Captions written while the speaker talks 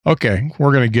Okay,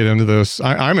 we're going to get into this.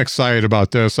 I'm excited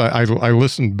about this. I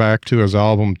listened back to his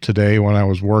album today when I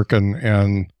was working,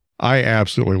 and I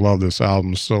absolutely love this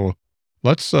album. So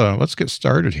let's get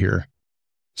started here.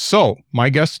 So my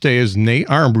guest today is Nate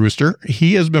Armbruster.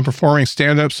 He has been performing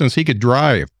stand-up since he could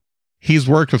drive. He's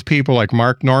worked with people like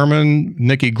Mark Norman,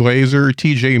 Nikki Glazer,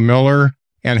 TJ Miller,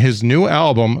 and his new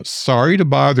album, Sorry to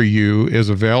Bother You, is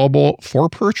available for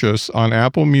purchase on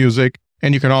Apple Music,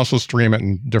 and you can also stream it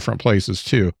in different places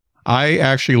too. I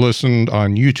actually listened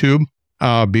on YouTube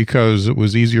because it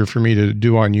was easier for me to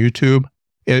do on YouTube.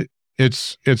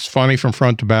 It's funny from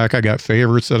front to back. I got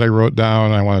favorites that I wrote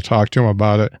down. I want to talk to him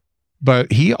about it.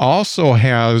 But he also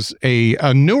has a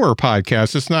newer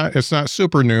podcast. It's not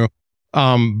super new.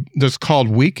 That's called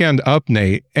Weekend Up,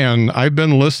 Nate. And I've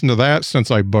been listening to that since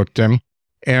I booked him.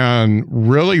 And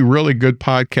really, really good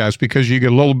podcast because you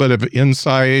get a little bit of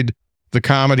inside the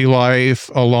comedy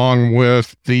life along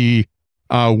with the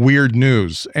weird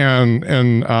news. And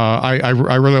I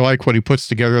really like what he puts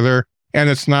together there. And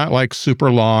it's not like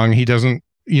super long. He doesn't,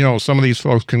 some of these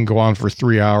folks can go on for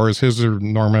 3 hours. His are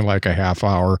normally like a half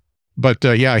hour. But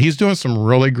yeah, he's doing some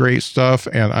really great stuff.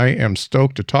 And I am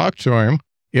stoked to talk to him.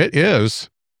 It is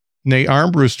Nate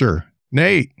Armbruster.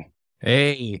 Nate.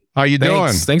 Hey. How you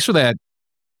doing? Thanks for that.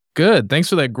 Good. Thanks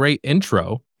for that great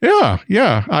intro. Yeah.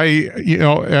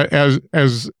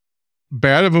 As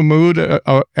bad of a mood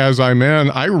as I'm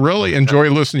in, I really enjoy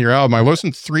listening to your album. I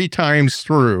listened 3 times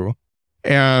through,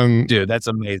 and dude, that's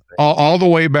amazing. All the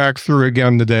way back through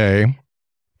again today,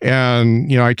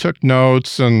 and I took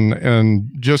notes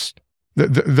and just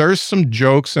there's some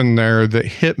jokes in there that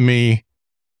hit me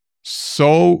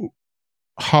so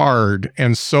hard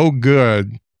and so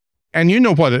good. And you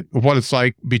know what it's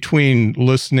like between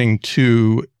listening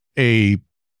to a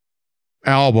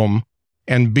album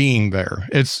and being there.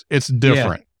 It's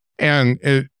different. Yeah.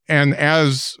 And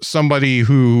as somebody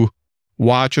who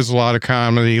watches a lot of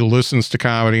comedy, listens to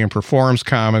comedy, and performs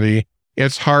comedy,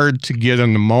 it's hard to get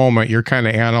in the moment. You're kind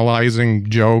of analyzing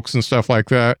jokes and stuff like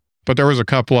that. But there was a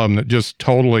couple of them that just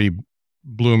totally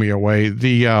blew me away.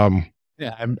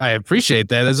 Yeah, I appreciate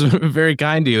that. That's very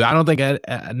kind of you. I don't think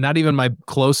not even my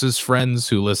closest friends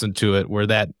who listened to it were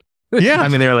that. Yeah. I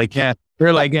mean, they're like, yeah, we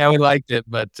liked it.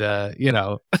 But,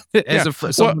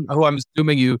 as someone who I'm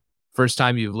assuming first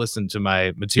time you've listened to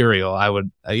my material, I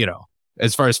would,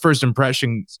 as far as first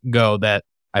impressions go, that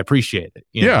I appreciate it.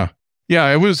 Yeah. Yeah,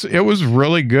 it was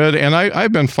really good. And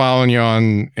I've been following you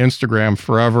on Instagram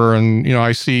forever. And,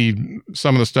 I see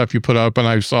some of the stuff you put up, and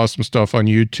I saw some stuff on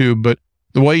YouTube, but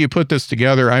the way you put this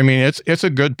together, I mean, it's a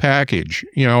good package.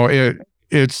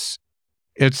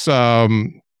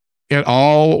 It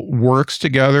all works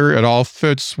together. It all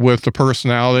fits with the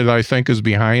personality that I think is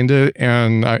behind it.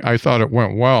 And I thought it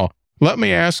went well. Let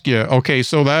me ask you, okay,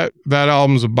 so that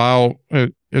album's about,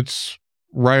 it's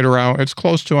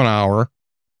close to an hour.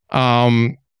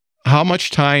 How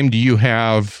much time do you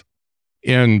have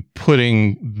in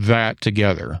putting that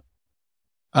together?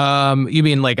 You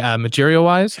mean like material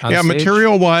wise? Yeah,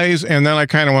 material wise, and then I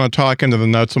kind of want to talk into the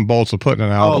nuts and bolts of putting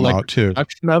an album out too.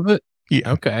 Production of it?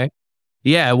 Yeah. Okay.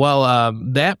 Yeah, well,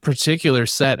 that particular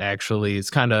set actually is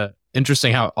kind of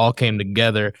interesting how it all came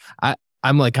together.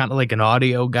 I'm like kind of like an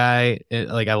audio guy.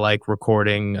 Like I like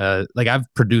recording. Like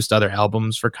I've produced other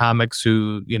albums for comics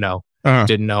who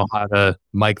didn't know how to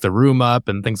mic the room up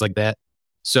and things like that.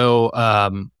 So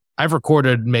I've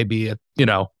recorded maybe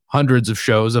hundreds of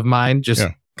shows of mine, just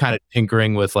kind of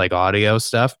tinkering with like audio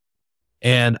stuff.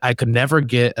 And I could never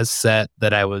get a set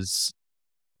that I was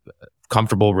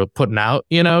comfortable with putting out,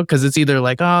 because it's either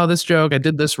like, oh, this joke, I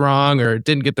did this wrong, or it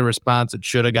didn't get the response it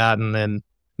should have gotten. And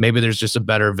maybe there's just a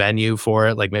better venue for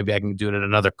it. Like maybe I can do it at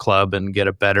another club and get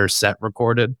a better set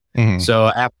recorded. Mm-hmm. So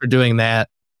after doing that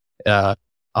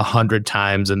 100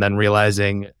 times and then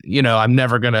realizing, I'm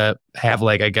never going to have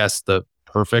like, I guess the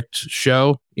perfect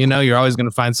show, you're always going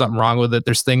to find something wrong with it.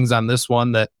 There's things on this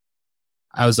one that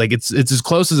I was like, it's as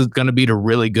close as it's going to be to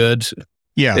really good.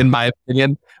 Yeah. In my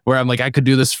opinion, where I'm like, I could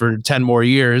do this for 10 more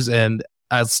years and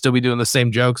I'll still be doing the same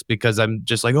jokes because I'm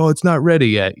just like, oh, it's not ready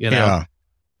yet. Yeah.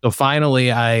 So finally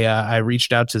I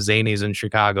reached out to Zanies in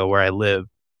Chicago where I live,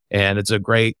 and it's a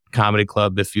great comedy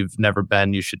club. If you've never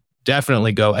been, you should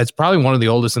definitely go. It's probably one of the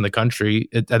oldest in the country.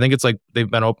 I think it's like they've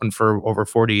been open for over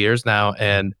 40 years now,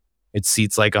 and it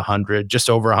seats like 100, just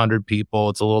over 100 people.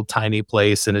 It's a little tiny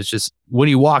place. And it's just, when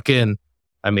you walk in,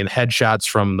 I mean, headshots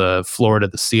from the floor to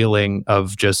the ceiling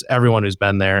of just everyone who's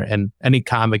been there. And any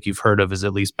comic you've heard of has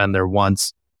at least been there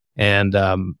once. And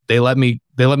they let me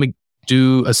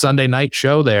do a Sunday night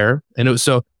show there. And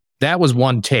that was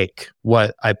one take,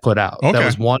 what I put out. Okay. That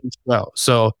was one show.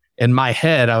 So in my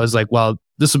head, I was like, well,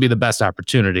 this will be the best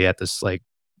opportunity at this like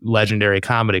legendary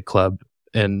comedy club.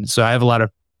 And so I have a lot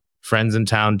of friends in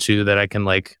town too that I can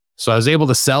like, so I was able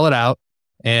to sell it out,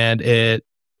 and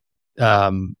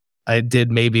I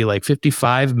did maybe like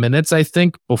 55 minutes, I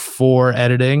think, before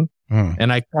editing.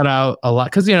 And I cut out a lot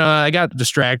because, I got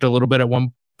distracted a little bit at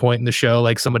one point in the show.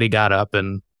 Like somebody got up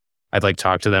and I'd like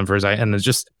talk to them for a second. And it's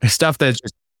just stuff that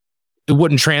just, it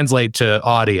wouldn't translate to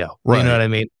audio. Right. You know what I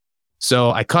mean?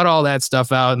 So I cut all that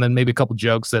stuff out, and then maybe a couple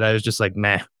jokes that I was just like,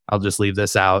 meh, I'll just leave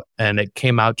this out. And it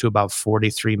came out to about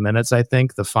 43 minutes, I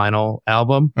think, the final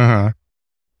album.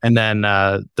 And then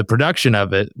the production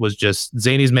of it was just,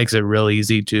 Zanies makes it real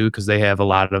easy too, because they have a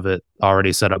lot of it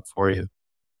already set up for you.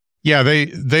 Yeah,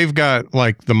 they've got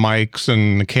like the mics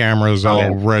and the cameras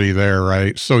already there,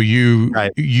 right? So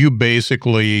you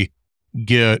basically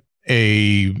get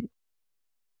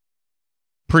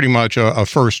pretty much a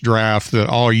first draft that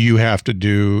all you have to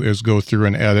do is go through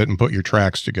and edit and put your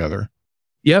tracks together.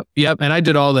 Yep. And I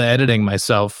did all the editing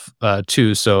myself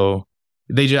too. So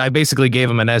I basically gave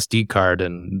them an SD card,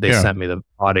 and they sent me the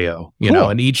audio, you know,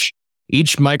 and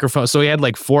each microphone. So we had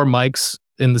like 4 mics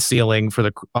in the ceiling for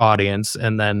the audience,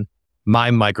 and then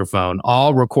my microphone,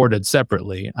 all recorded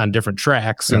separately on different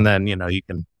tracks. And then, you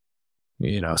can,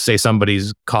 say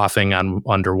somebody's coughing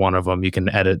under one of them, you can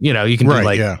edit, you can do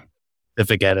like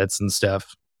specific edits and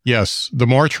stuff. Yes. The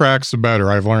more tracks, the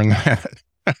better. I've learned that.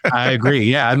 I agree.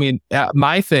 Yeah. I mean,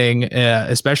 my thing,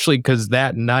 especially because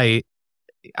that night,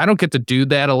 I don't get to do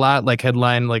that a lot, like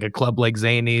headline like a club like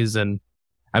Zanies. And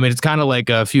I mean, it's kind of like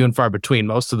a few and far between.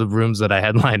 Most of the rooms that I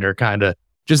headline are kind of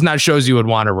just not shows you would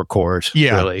want to record.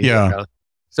 Yeah. Really, yeah.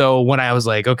 So when I was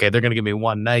like, okay, they're going to give me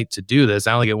one night to do this,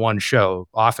 I only get one show.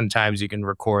 Oftentimes you can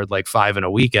record like 5 in a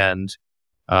weekend.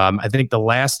 I think the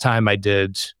last time I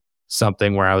did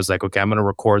something where I was like, okay, I'm going to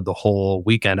record the whole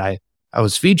weekend. I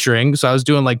was featuring, so I was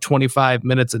doing like 25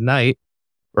 minutes a night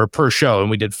or per show, and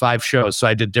we did 5 shows. So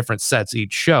I did different sets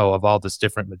each show of all this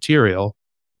different material.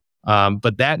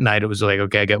 But that night it was like,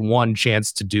 okay, I get one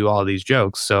chance to do all these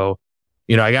jokes. So,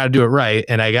 I got to do it right,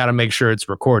 and I got to make sure it's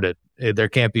recorded. There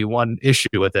can't be one issue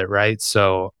with it, right?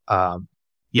 So, I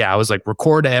was like,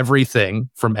 record everything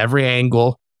from every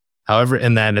angle, however,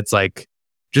 and then it's like,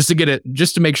 just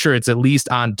to make sure it's at least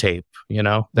on tape,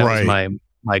 that was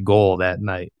my goal that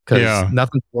night. Because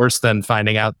nothing's worse than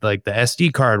finding out like the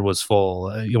SD card was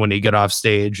full when you get off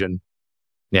stage, and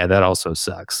that also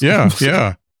sucks.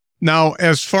 Yeah. Now,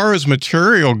 as far as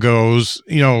material goes,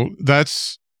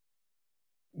 that's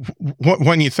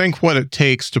when you think what it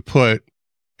takes to put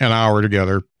an hour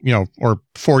together, or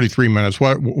 43 minutes,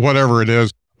 whatever it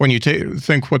is, when you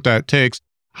think what that takes,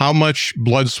 how much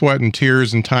blood, sweat, and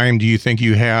tears and time do you think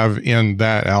you have in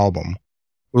that album?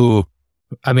 Ooh,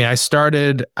 I mean,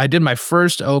 I did my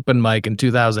first open mic in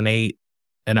 2008,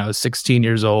 and I was 16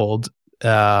 years old.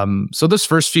 So those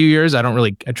first few years, I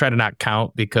try to not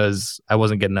count because I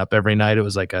wasn't getting up every night. It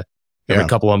was like every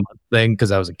couple of months thing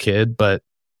because I was a kid. But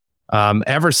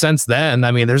ever since then,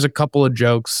 I mean, there's a couple of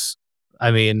jokes,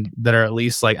 that are at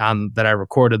least like that I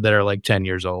recorded that are like 10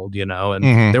 years old, and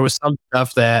there was some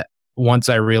stuff that once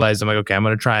I realized, I'm like, okay, I'm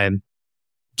going to try and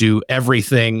do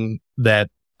everything that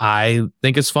I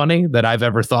think is funny that I've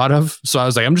ever thought of. So I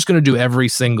was like, I'm just going to do every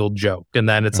single joke. And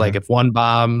then it's like, if one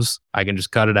bombs, I can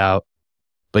just cut it out.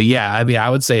 But yeah, I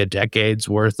would say a decade's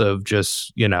worth of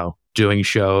just, doing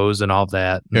shows and all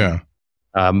that. Yeah.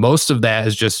 Most of that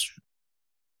is just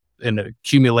an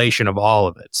accumulation of all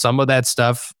of it. Some of that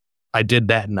stuff I did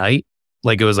that night.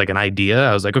 Like it was like an idea.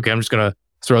 I was like, okay, I'm just going to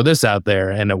throw this out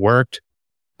there, and it worked.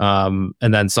 And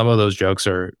then some of those jokes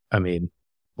are,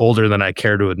 older than I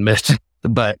care to admit,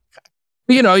 but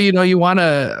you want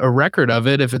a record of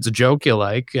it if it's a joke you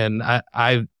like. And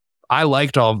I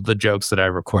liked all of the jokes that I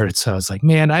recorded. So I was like,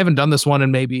 man, I haven't done this one in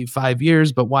maybe 5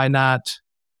 years, but why not,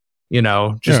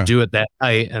 just do it that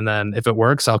night. And then if it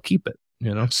works, I'll keep it,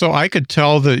 So I could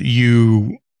tell that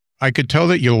you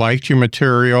liked your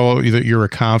material, that you were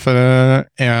confident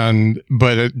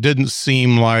but it didn't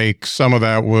seem like some of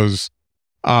that was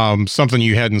something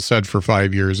you hadn't said for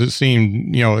 5 years. It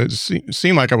seemed,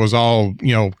 seemed like it was all,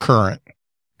 current.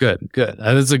 Good.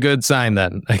 That's a good sign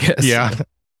then, I guess. Yeah.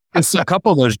 It's a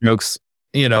couple of those jokes,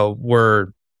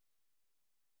 were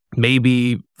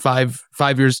maybe five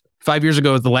years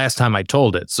ago was the last time I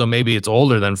told it. So maybe it's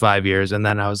older than 5 years. And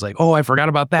then I was like, oh, I forgot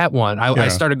about that one. I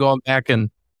started going back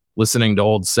and listening to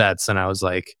old sets, and I was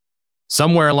like,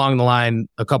 somewhere along the line,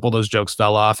 a couple of those jokes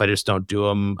fell off. I just don't do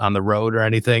them on the road or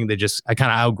anything. I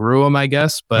kind of outgrew them, I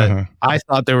guess, but I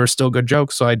thought they were still good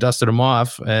jokes. So I dusted them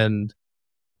off, and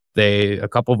a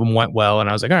couple of them went well. And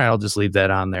I was like, all right, I'll just leave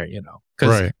that on there,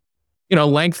 because,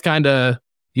 length kind of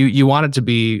you want it to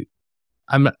be.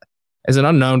 I'm as an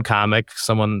unknown comic,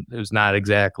 someone who's not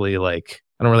exactly like,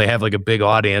 I don't really have like a big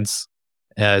audience,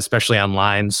 especially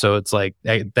online. So it's like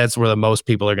that's where the most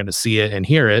people are going to see it and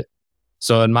hear it.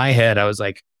 So in my head, I was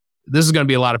like, this is going to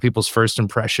be a lot of people's first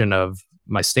impression of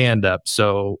my stand up.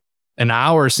 So an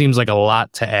hour seems like a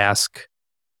lot to ask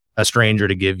a stranger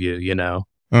to give you, you know?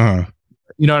 Uh-huh.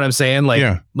 You know what I'm saying? Like,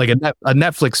 Yeah. like a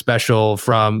Netflix special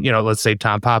from, you know, let's say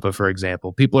Tom Papa, for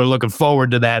example. People are looking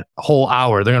forward to that whole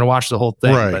hour. They're going to watch the whole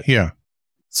thing. Right. But Yeah.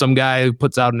 some guy who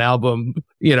puts out an album,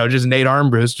 you know, just Nate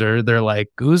Armbruster, they're like,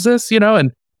 who's this? You know,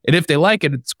 and if they like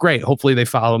it, it's great. Hopefully they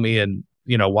follow me and,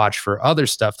 you know, watch for other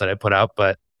stuff that I put out.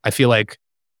 But I feel like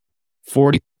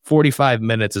 45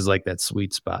 minutes is like that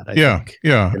sweet spot. I think,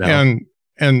 yeah. you know?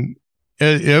 And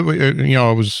it you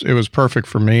know, it was perfect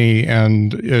for me.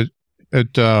 And it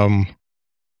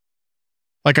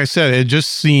like I said, it just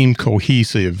seemed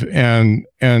cohesive. And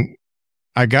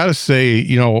I gotta say,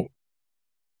 you know,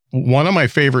 one of my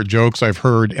favorite jokes I've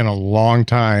heard in a long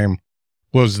time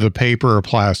was the paper or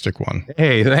plastic one.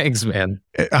 Hey, thanks, man.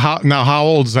 How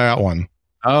old's that one?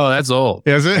 Oh, that's old.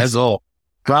 Is it? That's old.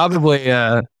 Probably,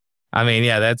 I mean,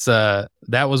 yeah,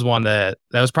 that was one that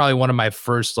was probably one of my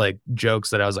first like jokes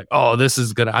that I was like, oh, this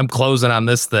is good. I'm closing on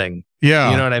this thing.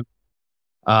 Yeah. You know what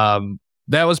I mean?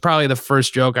 That was probably the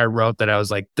first joke I wrote that I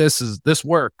was like, this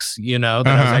works, you know,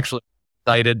 that I was actually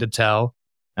excited to tell.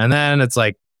 And then it's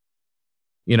like,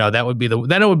 you know, then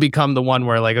it would become the one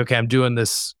where like, okay, I'm doing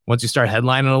this. Once you start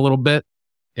headlining a little bit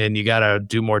and you got to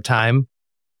do more time,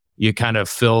 you kind of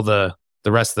fill the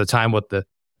rest of the time with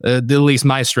at least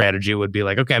my strategy would be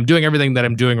like, okay, I'm doing everything that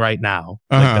I'm doing right now,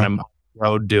 like that I'm on the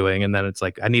road doing. And then it's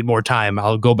like, I need more time.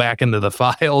 I'll go back into the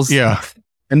files. Yeah.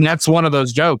 And that's one of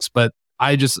those jokes, but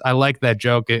I like that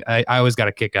joke. I always got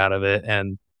a kick out of it.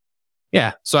 And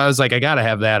yeah, so I was like, I got to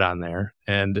have that on there.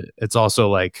 And it's also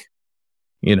like,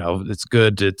 you know, it's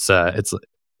good. It's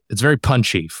very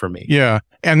punchy for me. Yeah.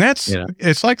 And that's, you know?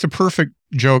 It's like the perfect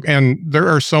joke. And there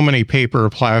are so many paper or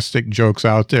plastic jokes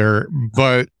out there,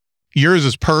 but yours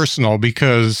is personal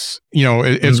because, you know,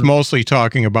 it's mostly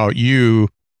talking about you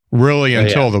really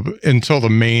until the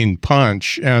main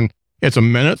punch. And it's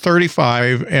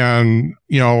 1:35. And,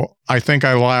 you know, I think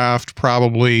I laughed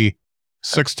probably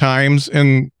 6 times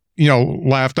and, you know,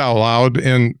 laughed out loud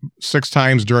in 6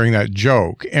 times during that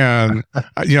joke. And,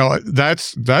 you know,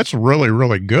 that's really,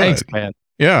 really good. Thanks, man.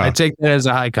 Yeah. I take that as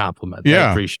a high compliment. Yeah.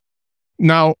 I appreciate it.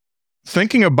 Now,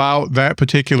 thinking about that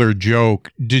particular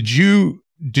joke, did you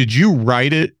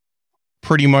write it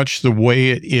pretty much the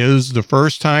way it is the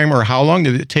first time, or how long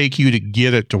did it take you to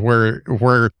get it to where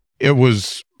it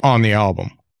was on the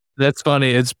album? That's funny.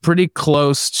 It's pretty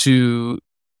close to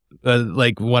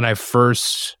like when I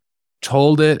first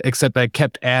told it, except I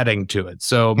kept adding to it.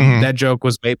 So that joke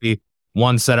was maybe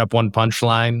one setup, one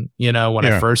punchline, you know, when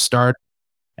I first started.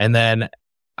 And then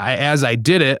as I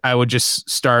did it, I would just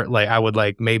start like, I would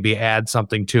like maybe add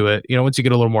something to it. You know, once you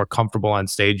get a little more comfortable on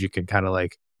stage, you can kind of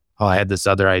like, oh, I had this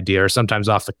other idea. Or sometimes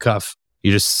off the cuff,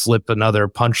 you just slip another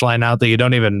punchline out that you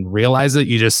don't even realize it.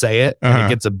 You just say it and it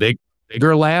gets a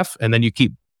bigger laugh. And then you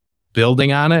keep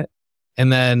building on it.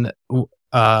 And then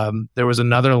there was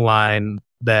another line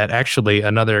that actually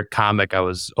another comic I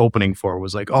was opening for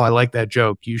was like, oh, I like that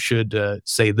joke. You should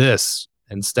say this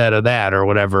instead of that or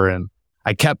whatever. And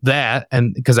I kept that,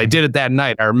 and because I did it that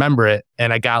night, I remember it,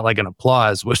 and I got like an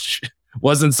applause, which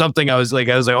wasn't something I was like,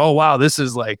 oh wow, this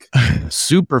is like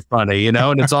super funny, you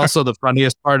know. And it's also the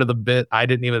funniest part of the bit. I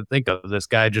didn't even think of. This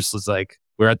guy just was like,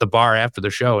 we're at the bar after the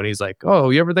show, and he's like,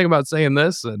 oh, you ever think about saying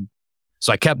this? And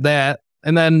so I kept that,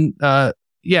 and then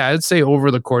yeah, I'd say over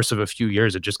the course of a few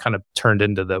years, it just kind of turned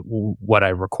into what I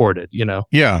recorded, you know.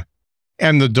 Yeah,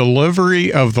 and the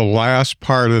delivery of the last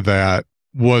part of that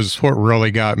was what really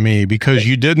got me, because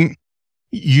you didn't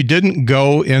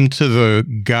go into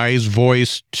the guy's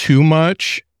voice too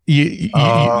much.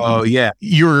 Yeah.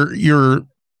 You're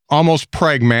almost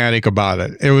pragmatic about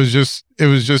it. It was just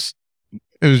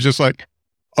like,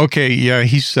 okay, yeah,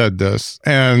 he said this,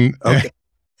 and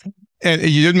and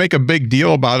you didn't make a big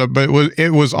deal about it, but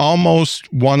it was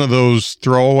almost one of those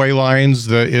throwaway lines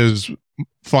that is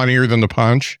funnier than the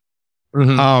punch.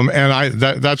 And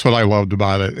that's what I loved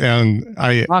about it. And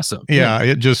awesome. Yeah,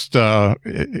 it just,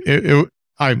 every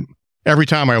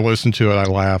time I listen to it, I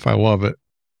laugh. I love it.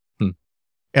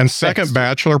 And Second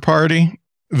Bachelor Party,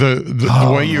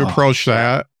 the way you approach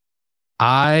that.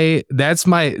 That's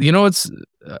my, you know, it's,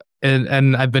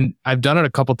 and I've done it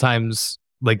a couple times.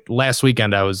 Like last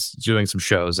weekend I was doing some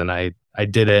shows and I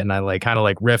did it and I like kind of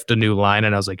like riffed a new line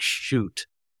and I was like, shoot,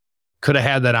 could have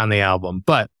had that on the album.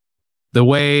 But the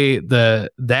way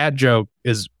that joke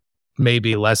is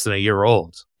maybe less than a year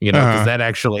old, because that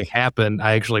actually happened.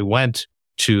 I actually went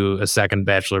to a second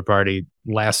bachelor party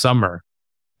last summer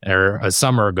or a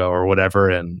summer ago or whatever.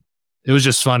 And it was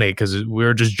just funny because we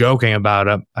were just joking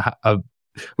about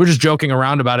we're just joking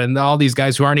around about it. And all these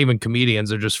guys who aren't even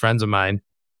comedians are just friends of mine.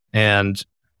 And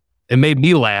it made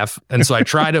me laugh. And so I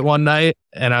tried it one night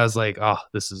and I was like, oh,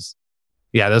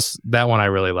 that one I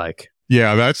really like.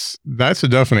 Yeah, that's a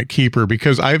definite keeper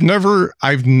because I've never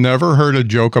heard a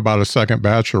joke about a second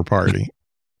bachelor party.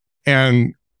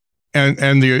 and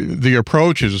the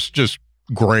approach is just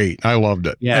great. I loved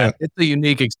it. Yeah, it's a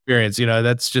unique experience.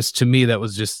 That's just, to me,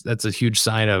 that's a huge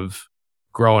sign of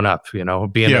growing up, being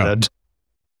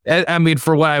I mean,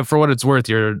 for what it's worth,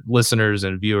 your listeners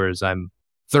and viewers, I'm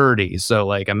 30. So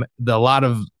like a lot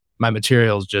of my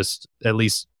materials, just at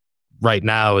least right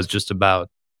now, is just about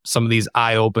some of these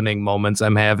eye-opening moments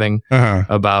I'm having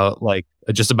about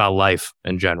life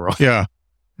in general. Yeah.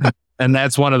 And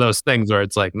that's one of those things where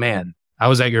it's like, man, I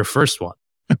was at your first one,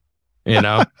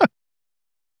 It's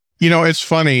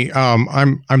funny.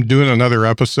 I'm doing another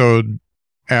episode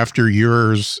after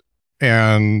yours,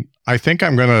 and I think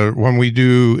I'm gonna, when we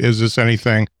do Is This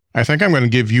Anything, I think I'm gonna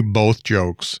give you both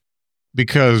jokes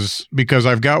because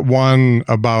I've got one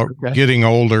about getting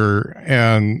older,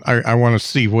 and I want to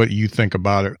see what you think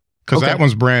about it because that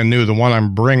one's brand new. The one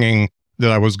I'm bringing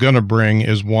that I was gonna bring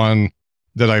is one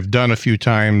that I've done a few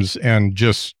times and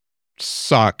just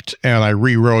sucked, and I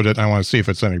rewrote it. And I want to see if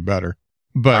it's any better.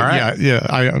 But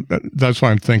that's what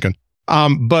I'm thinking.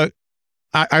 But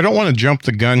I don't want to jump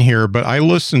the gun here, but I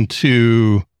listen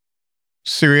to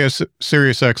Sirius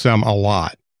XM a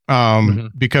lot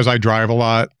because I drive a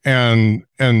lot, and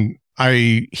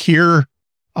I hear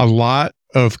a lot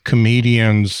of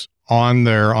comedians on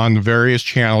the various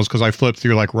channels because I flip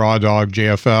through like Raw Dog,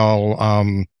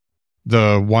 JFL,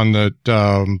 the one that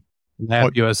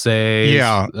Lap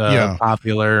USA,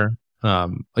 Popular.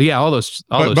 All those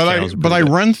channels. But I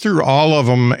run through all of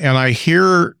them and I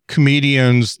hear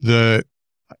comedians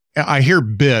I hear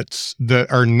bits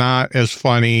that are not as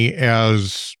funny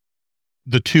as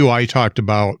the two I talked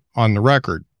about on the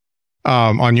record,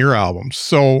 on your album.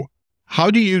 So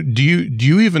how do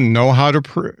you even know how to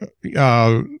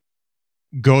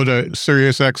go to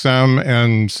SiriusXM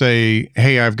and say,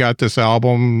 hey, I've got this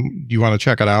album. Do you want to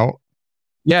check it out?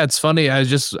 Yeah, it's funny. I was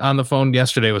just on the phone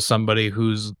yesterday with somebody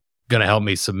who's going to help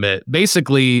me submit.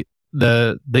 Basically,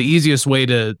 the easiest way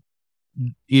to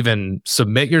even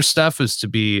submit your stuff is to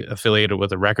be affiliated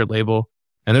with a record label.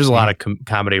 And there's a lot of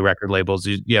comedy record labels.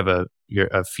 You have a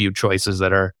few choices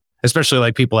that are, especially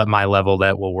like people at my level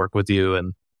that will work with you,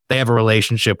 and they have a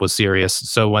relationship with Sirius.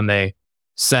 So when they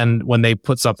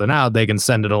put something out, they can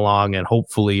send it along and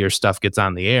hopefully your stuff gets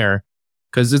on the air.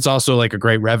 Because it's also like a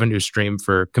great revenue stream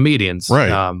for comedians,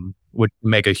 right? Would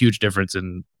make a huge difference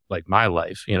in like my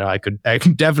life. I could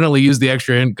definitely use the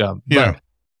extra income. Yeah.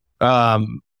 But,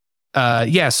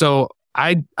 so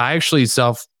I actually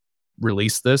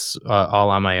self-released this all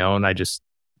on my own. I just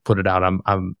put it out.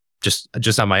 I'm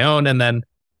just on my own, and then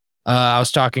I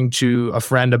was talking to a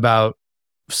friend about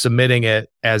submitting it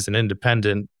as an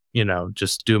independent.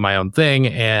 Just do my own thing,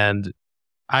 and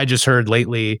I just heard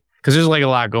lately because there's like a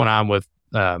lot going on with.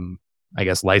 I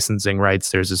guess licensing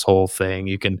rights. There's this whole thing.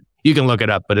 You can look it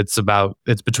up, but it's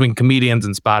between comedians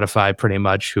and Spotify pretty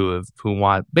much who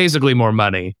want basically more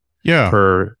money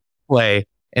per play.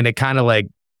 And it kind of like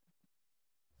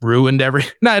ruined I don't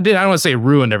want to say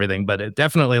ruined everything, but it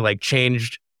definitely like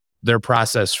changed their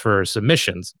process for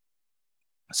submissions.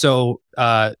 So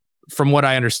from what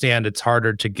I understand, it's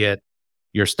harder to get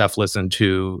your stuff listened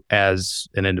to as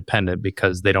an independent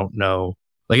because they don't know,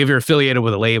 like if you're affiliated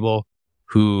with a label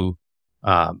who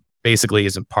basically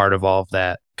isn't part of all of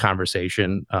that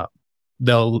conversation,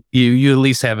 you at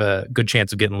least have a good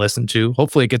chance of getting listened to.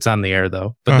 Hopefully it gets on the air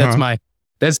though. But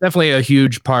that's definitely a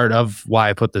huge part of why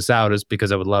I put this out, is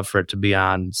because I would love for it to be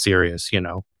on Sirius,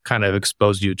 kind of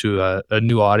expose you to a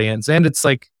new audience. And it's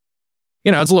like,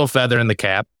 it's a little feather in the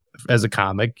cap as a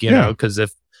comic, because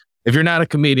if you're not a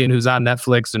comedian who's on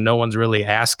Netflix and no one's really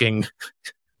asking,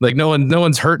 like no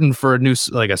one's hurting for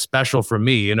a special from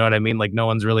me, you know what I mean? Like no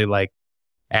one's really like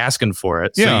asking for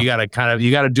it. So you got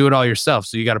to do it all yourself.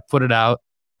 So you got to put it out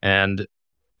and,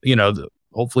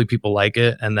 hopefully people like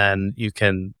it, and then you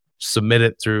can submit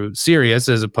it through Sirius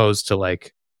as opposed to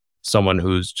like someone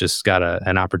who's just got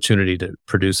an opportunity to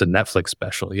produce a Netflix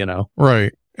special,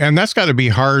 Right. And that's got to be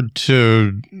hard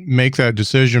to make that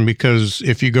decision, because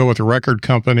if you go with a record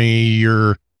company,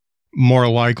 you're more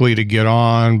likely to get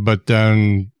on, but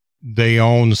then they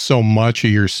own so much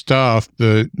of your stuff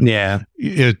that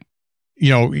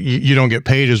you don't get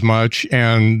paid as much.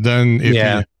 And then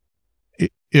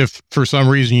if for some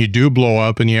reason you do blow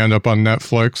up and you end up on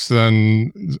Netflix,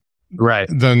 then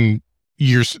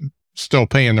you're still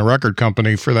paying the record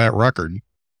company for that record.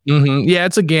 Mm-hmm. Yeah,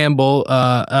 it's a gamble.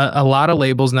 A lot of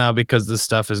labels now, because this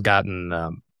stuff has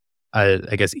gotten,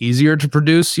 I guess, easier to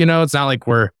produce. It's not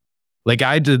like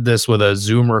I did this with a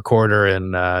Zoom recorder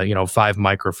and 5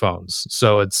 microphones.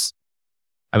 So it's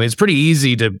pretty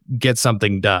easy to get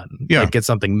something done. Yeah, get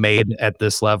something made at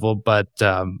this level. But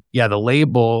the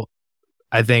label,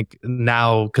 I think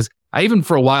now, because I even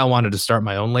for a while wanted to start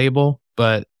my own label,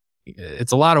 but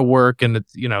it's a lot of work, and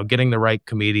it's getting the right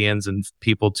comedians and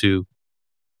people to.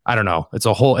 I don't know. It's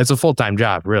a full-time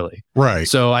job, really. Right.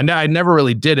 So I never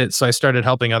really did it. So I started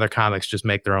helping other comics just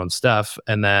make their own stuff.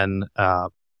 And then I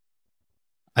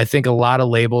think a lot of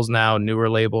labels now,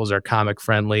 newer labels, are comic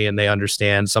friendly, and they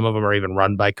understand. Some of them are even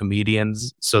run by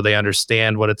comedians. So they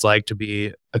understand what it's like to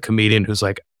be a comedian who's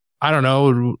like, I don't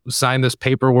know, sign this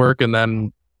paperwork, and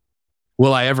then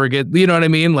will I ever get, you know what I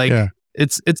mean? Like,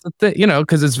 it's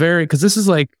because this is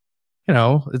like,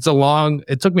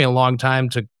 it took me a long time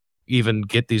to even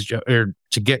get these jokes, or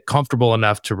to get comfortable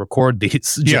enough to record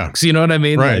these jokes. You know what I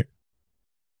mean? Right.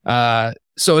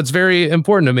 So it's very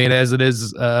important to me, as it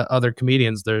is other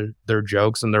comedians, their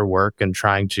jokes and their work, and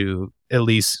trying to at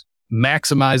least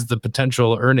maximize the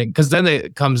potential earning. Because then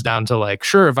it comes down to like,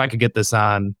 sure, if I could get this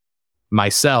on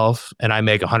myself and I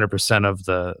make 100% of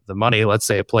the money, let's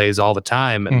say it plays all the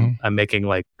time and I'm making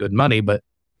like good money, but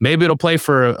maybe it'll play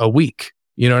for a week.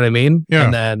 You know what I mean? Yeah.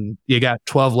 And then you got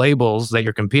 12 labels that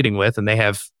you're competing with, and they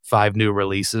have 5 new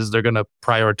releases. They're going to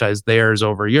prioritize theirs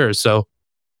over yours. So,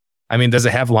 does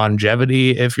it have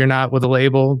longevity if you're not with a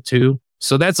label too?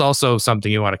 So that's also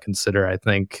something you want to consider, I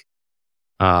think.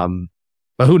 But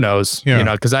who knows?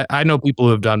 Because I know people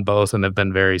who have done both and have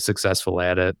been very successful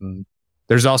at it. And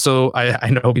there's also,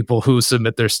 I know people who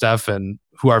submit their stuff and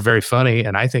who are very funny,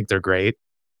 and I think they're great.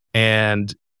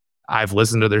 And I've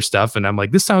listened to their stuff and I'm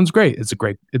like, this sounds great. It's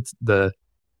the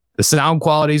sound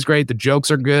quality is great. The jokes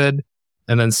are good.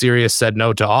 And then Sirius said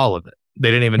no to all of it.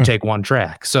 They didn't even take one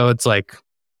track. So it's like,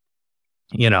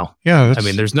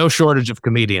 there's no shortage of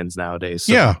comedians nowadays.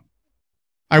 So. Yeah.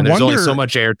 There's only so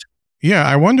much air. Yeah.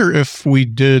 I wonder if we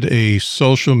did a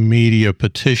social media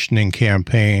petitioning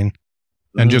campaign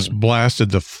and just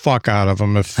blasted the fuck out of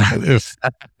them. If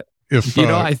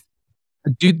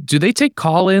Do they take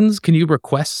call-ins? Can you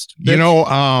request bits?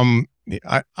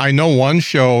 I know one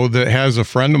show that has a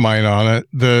friend of mine on it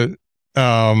that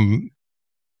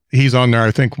he's on there, I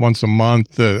think, once a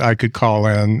month that I could call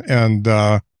in, and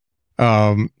I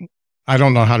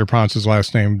don't know how to pronounce his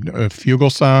last name.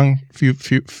 Fugelsang.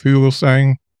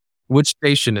 Fugelsang. Which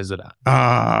station is it on?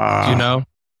 Do you know?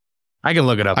 I can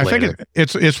look it up later. I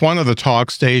think it's one of the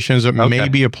talk stations. It may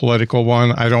be a political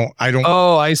one. I don't.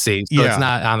 Oh, I see. So it's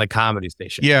not on the comedy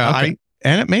station. Yeah, okay.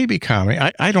 And it may be comedy.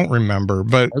 I don't remember,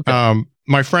 but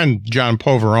my friend John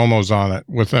Poveromo's on it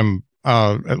with him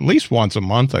at least once a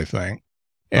month, I think.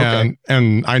 And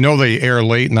I know they air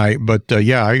late night, but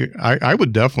I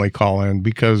would definitely call in,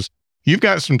 because you've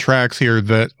got some tracks here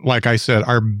that, like I said,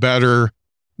 are better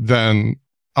than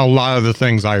a lot of the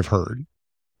things I've heard.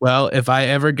 Well, if I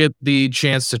ever get the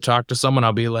chance to talk to someone,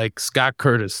 I'll be like, Scott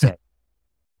Curtis said,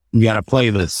 you got to play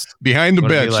this. Behind the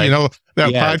Bitch, that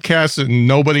podcast that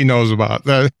nobody knows about.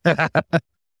 You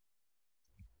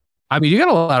got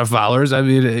a lot of followers.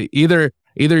 Either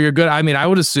you're good. I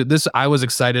would assume this. I was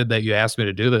excited that you asked me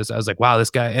to do this. I was like, wow,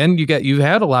 this guy. And you've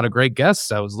had a lot of great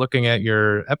guests. I was looking at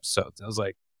your episodes. I was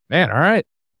like, man, all right.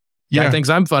 Yeah, thinks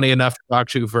I'm funny enough to talk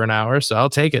to for an hour, so I'll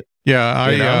take it.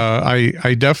 Yeah,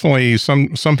 I definitely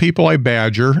some people I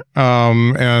badger,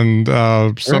 and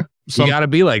some you got to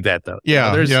be like that though.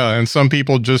 Yeah, and some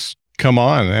people just come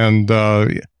on, and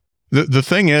the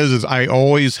thing is I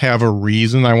always have a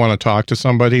reason I want to talk to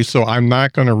somebody, so I'm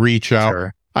not going to reach out.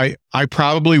 Sure. I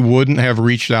probably wouldn't have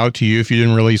reached out to you if you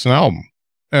didn't release an album,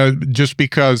 just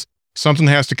because something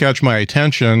has to catch my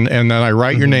attention, and then I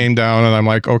write your name down, and I'm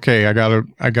like, okay, I gotta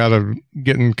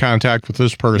get in contact with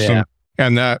this person. Yeah.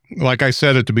 And that, like I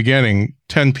said at the beginning,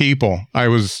 10 people. I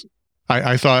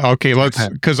thought, okay,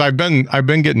 because I've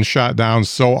been getting shot down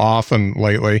so often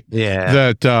lately.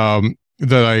 Yeah.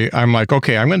 That I'm like,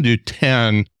 okay, I'm going to do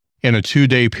 10 in a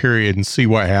 2-day period and see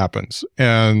what happens.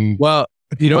 And well,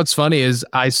 what's funny is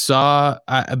I saw,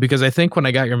 because I think when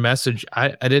I got your message,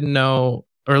 I didn't know,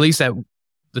 or at least at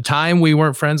the time we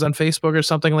weren't friends on Facebook or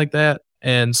something like that.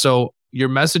 And so your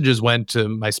messages went to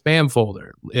my spam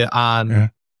folder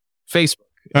on Facebook.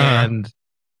 And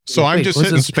so I'm just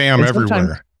hitting spam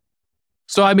everywhere.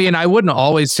 So, I wouldn't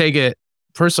always take it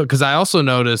personal, because I also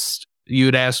noticed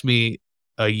you'd asked me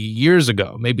years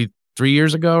ago, maybe 3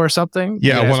 years ago or something.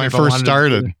 Yeah, when I first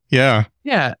started. Yeah.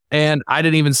 Yeah. And I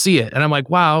didn't even see it. And I'm like,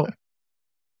 wow,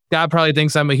 God probably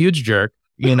thinks I'm a huge jerk,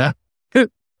 you know?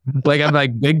 Like I'm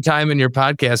like big time in your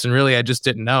podcast. And really, I just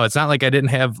didn't know. It's not like I didn't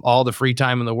have all the free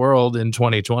time in the world in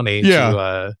 2020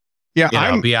 to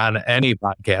be on any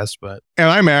podcast, but. And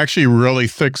I'm actually really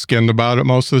thick skinned about it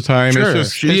most of the time. Sure,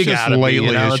 it's just lately, be,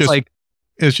 you know,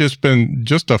 it's just been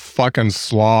just a fucking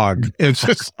slog. It's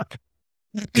just.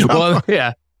 Well,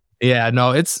 yeah. Yeah,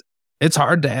 no, it's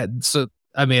hard to add. So,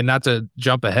 I mean, not to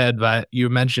jump ahead, but you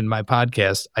mentioned my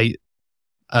podcast.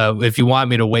 If you want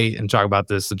me to wait and talk about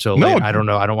this until later, I don't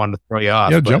know. I don't want to throw you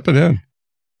off. Yeah, jump it in.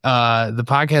 The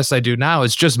podcast I do now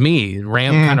is just me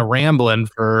kind of rambling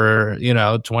for,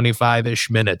 25-ish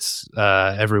minutes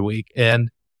every week. And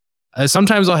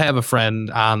sometimes I'll have a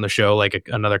friend on the show, like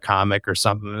another comic or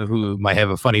something who might have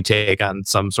a funny take on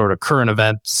some sort of current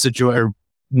event or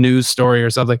news story or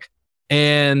something.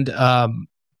 And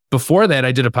before that,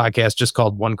 I did a podcast just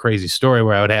called One Crazy Story,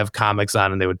 where I would have comics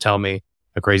on and they would tell me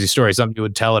a crazy story, something you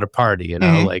would tell at a party, and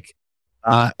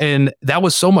that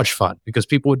was so much fun because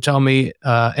people would tell me.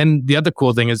 And the other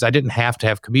cool thing is I didn't have to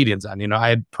have comedians on. I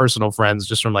had personal friends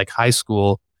just from like high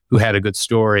school who had a good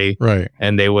story, right?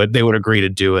 And they would agree to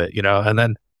do it, And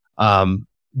then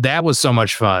that was so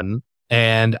much fun.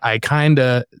 And I kind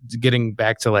of getting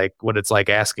back to like what it's like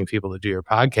asking people to do your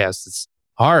podcast. It's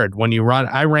hard when you run.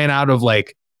 I ran out of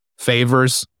like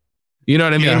favors, you know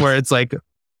what I mean? Where it's like,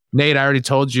 Nate, I already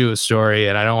told you a story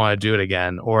and I don't want to do it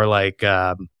again. Or like,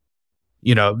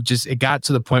 just it got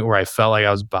to the point where I felt like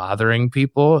I was bothering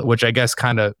people, which I guess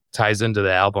kind of ties into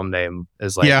the album name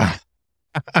is like,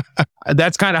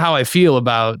 that's kind of how I feel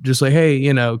about just like, hey,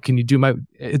 can you do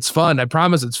it's fun. I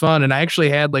promise it's fun. And I actually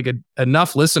had like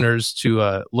enough listeners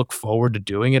to look forward to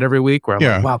doing it every week where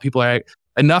I'm like, wow,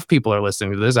 enough people are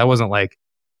listening to this. I wasn't like,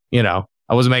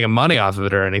 I wasn't making money off of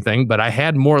it or anything, but I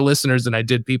had more listeners than I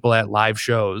did people at live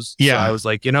shows. Yeah. So I was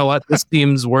like, you know what? This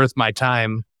seems worth my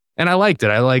time. And I liked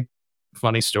it. I like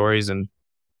funny stories and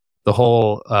the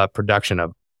whole production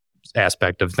of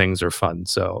aspect of things are fun.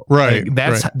 So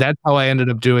that's how I ended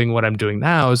up doing what I'm doing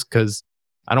now is because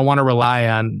I don't want to rely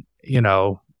on,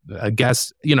 a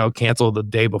guest, cancel the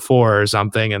day before or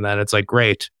something. And then it's like,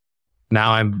 great.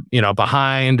 Now I'm,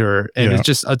 behind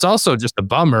it's also just a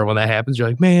bummer when that happens. You're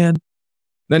like, man,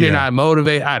 then you're not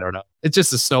motivated. I don't know. It's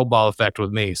just a snowball effect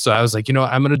with me. So I was like, I'm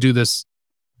going to do this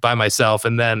by myself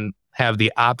and then have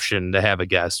the option to have a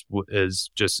guest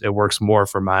it works more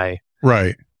for my,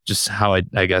 just how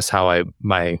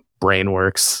my brain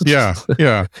works. Yeah.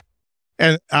 Yeah.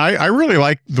 And I really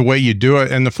like the way you do it.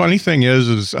 And the funny thing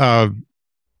is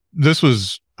this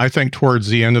was, I think, towards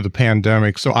the end of the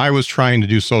pandemic. So I was trying to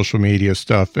do social media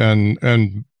stuff and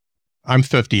I'm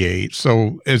 58.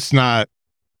 So it's not,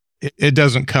 it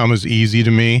doesn't come as easy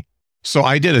to me. So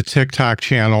I did a TikTok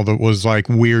channel that was like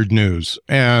weird news.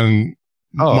 And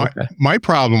my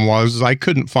problem was I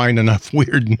couldn't find enough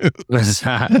weird news.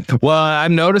 Well,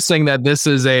 I'm noticing that this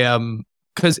is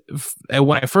because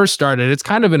when I first started, it's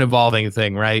kind of an evolving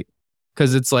thing, right?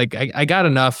 Because it's like I got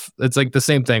enough. It's like the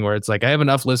same thing where it's like I have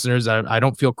enough listeners. I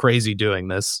don't feel crazy doing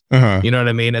this. You know what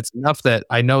I mean? It's enough that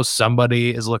I know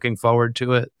somebody is looking forward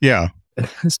to it. Yeah.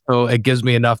 So it gives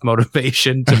me enough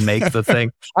motivation to make the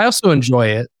thing. I also enjoy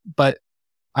it, but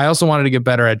I also wanted to get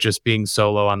better at just being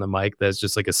solo on the mic. That's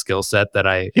just like a skill set that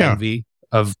I envy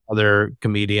of other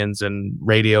comedians and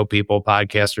radio people,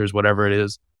 podcasters, whatever it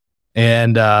is.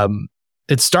 And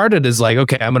it started as like,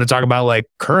 okay, I'm going to talk about like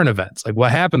current events, like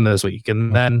what happened this week.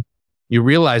 And then you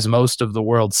realize most of the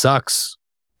world sucks.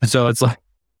 So it's like,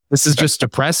 this is just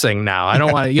depressing now. I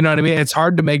don't want to, you know what I mean? It's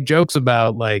hard to make jokes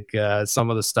about like some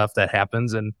of the stuff that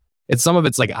happens. And some of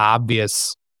it's like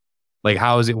obvious. Like,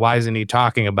 why isn't he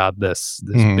talking about this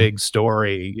big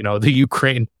story? The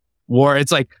Ukraine war.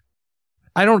 It's like,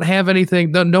 I don't have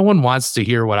anything. No one wants to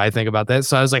hear what I think about that.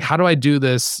 So I was like, how do I do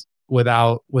this with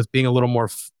being a little more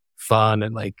fun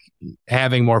and like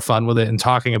having more fun with it and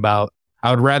talking about,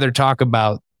 I would rather talk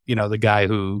about, the guy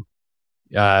who,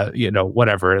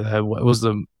 whatever. What was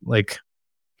the, like,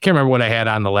 I can't remember what I had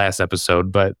on the last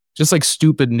episode, but just like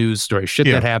stupid news stories, shit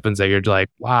that happens that you're like,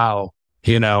 wow.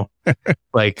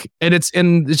 Like, and it's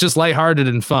just lighthearted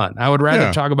and fun. I would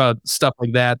rather talk about stuff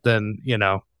like that than,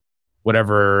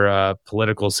 whatever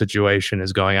political situation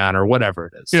is going on or whatever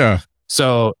it is. Yeah.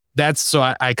 So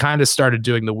I kind of started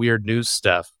doing the weird news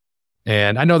stuff.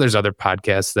 And I know there's other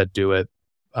podcasts that do it.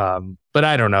 But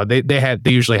I don't know. They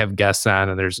usually have guests on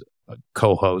and there's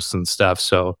co-hosts and stuff.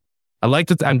 So I like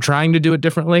that. I'm trying to do it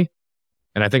differently.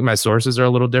 And I think my sources are a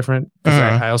little different.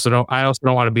 I also don't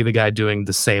want to be the guy doing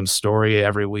the same story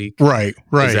every week. Right.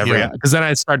 Because then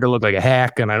I start to look like a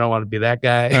hack, and I don't want to be that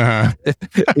guy.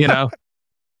 You know.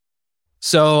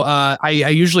 So I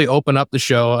usually open up the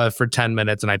show for 10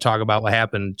 minutes, and I talk about what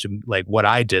happened to like what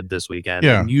I did this weekend.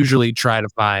 Yeah. And usually try to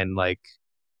find like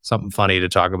something funny to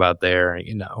talk about there.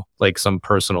 You know, like some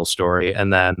personal story,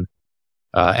 and then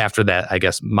after that, I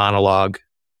guess monologue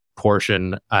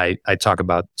portion, I talk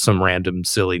about some random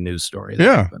silly news story.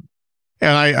 Yeah.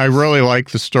 And I really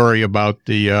like the story about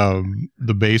the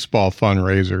baseball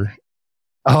fundraiser.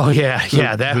 Oh yeah.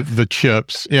 The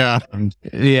chips. Yeah.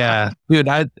 Yeah. Dude,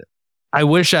 I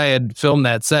wish I had filmed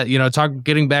that set, you know,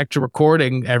 getting back to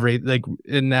recording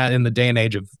in the day and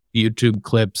age of YouTube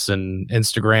clips and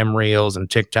Instagram reels and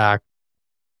TikTok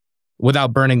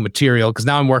without burning material. Cause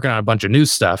now I'm working on a bunch of new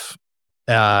stuff.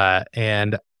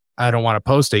 And I don't want to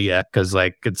post it yet because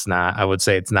like I would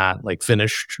say it's not like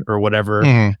finished or whatever.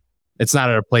 Mm-hmm. It's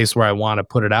not at a place where I want to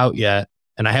put it out yet.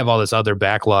 And I have all this other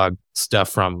backlog stuff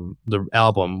from the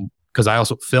album because I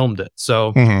also filmed it.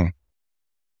 So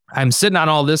I'm sitting on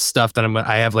all this stuff that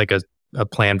I have like a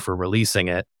plan for releasing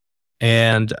it.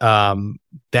 And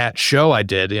that show I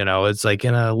did, you know, it's like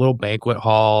in a little banquet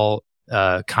hall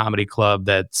comedy club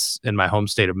that's in my home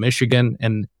state of Michigan.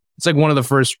 And it's like one of the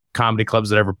first comedy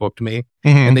clubs that ever booked me.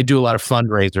 And they do a lot of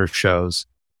fundraiser shows.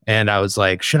 And I was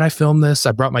like, should I film this?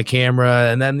 I brought my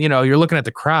camera. And then, you know, you're looking at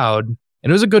the crowd, and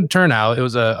it was a good turnout. It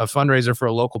was a fundraiser for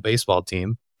a local baseball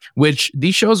team, which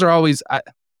these shows are always,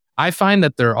 I find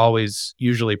that they're always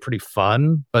usually pretty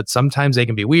fun, but sometimes they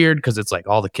can be weird because it's like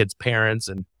all the kids' parents.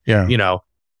 And, you know,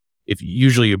 if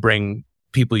usually you bring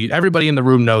people, everybody in the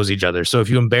room knows each other. So if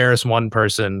you embarrass one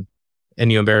person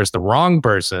and you embarrass the wrong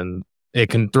person, it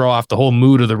can throw off the whole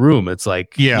mood of the room. It's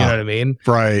like, you know what I mean?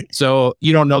 Right. So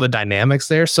you don't know the dynamics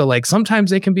there. So like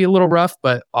sometimes they can be a little rough,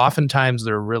 but oftentimes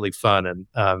they're really fun.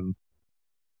 And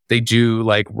they do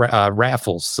like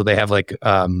raffles. So they have like,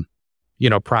 you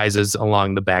know, prizes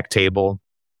along the back table.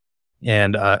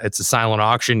 And it's a silent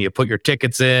auction. You put your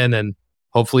tickets in and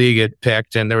hopefully you get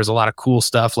picked. And there was a lot of cool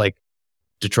stuff like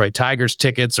Detroit Tigers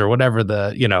tickets or whatever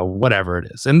whatever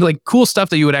it is. And like cool stuff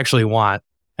that you would actually want.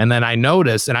 And then I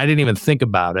noticed, and I didn't even think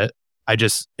about it. I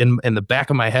just, in the back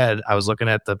of my head, I was looking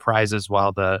at the prizes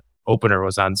while the opener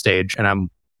was on stage. And I'm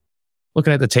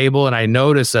looking at the table and I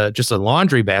noticed just a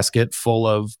laundry basket full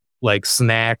of like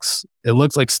snacks. It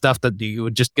looks like stuff that you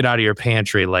would just get out of your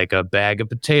pantry, like a bag of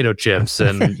potato chips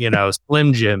and, you know,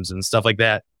 Slim Jims and stuff like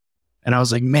that. And I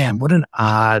was like, man, what an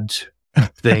odd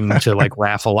thing to like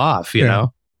raffle off, you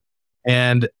know?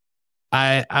 And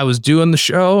I was doing the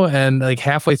show and like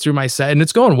halfway through my set, and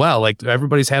it's going well. Like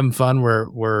everybody's having fun.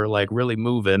 We're like really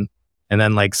moving. And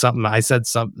then like I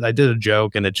did a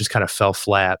joke and it just kind of fell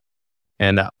flat.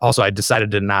 And also I decided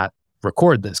to not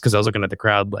record this because I was looking at the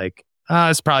crowd like,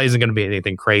 this probably isn't going to be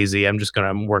anything crazy.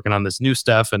 I'm working on this new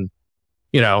stuff. And,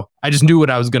 you know, I just knew what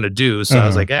I was going to do. So I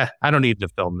was like, I don't need to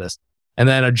film this. And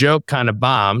then a joke kind of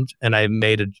bombed and I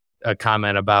made a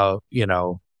comment about, you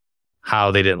know,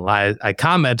 how they didn't lie. I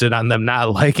commented on them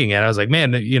not liking it. I was like,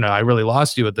 man, you know, I really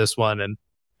lost you with this one. And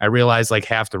I realized like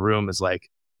half the room is like,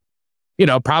 you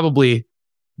know, probably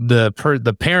the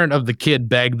parent of the kid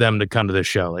begged them to come to the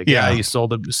show. Like, you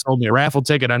sold me a raffle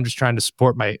ticket. I'm just trying to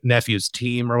support my nephew's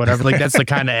team or whatever. Like that's the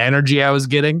kind of energy I was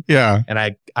getting. Yeah. And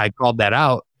I called that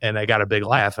out and I got a big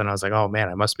laugh and I was like, oh man,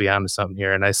 I must be onto something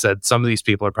here. And I said, some of these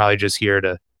people are probably just here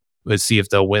to see if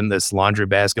they'll win this laundry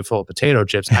basket full of potato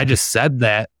chips. I just said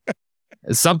that.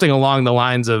 Something along the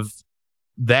lines of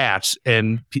that,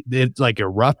 and it like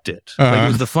erupted. Like, it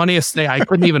was the funniest thing. I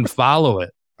couldn't even follow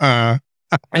it. And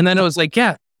then it was like,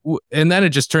 and then it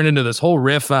just turned into this whole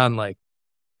riff on like,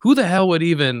 who the hell would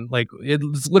even like?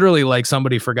 It's literally like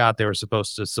somebody forgot they were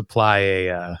supposed to supply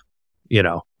an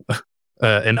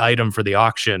item for the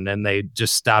auction, and they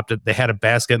just stopped it. They had a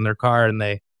basket in their car, and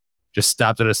they just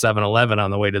stopped at a 7-Eleven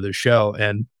on the way to the show,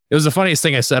 and it was the funniest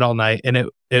thing I said all night. And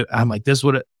I'm like, this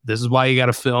is why you got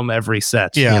to film every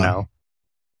set, you know?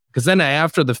 Because then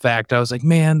after the fact, I was like,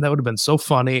 man, that would have been so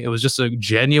funny. It was just a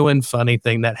genuine funny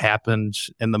thing that happened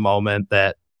in the moment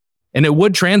and it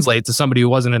would translate to somebody who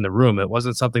wasn't in the room. It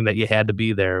wasn't something that you had to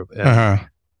be there.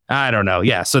 I don't know.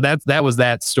 Yeah. So that was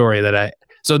that story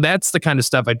so that's the kind of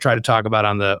stuff I try to talk about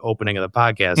on the opening of the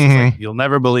podcast. It's like, you'll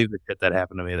never believe the shit that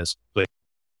happened to me this week.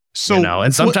 So, you know,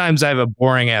 and sometimes I have a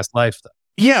boring ass life.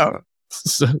 Yeah.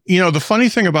 So, you know, the funny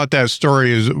thing about that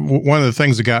story is one of the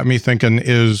things that got me thinking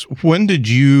is when did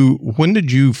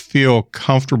you feel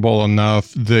comfortable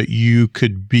enough that you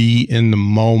could be in the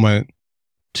moment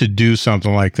to do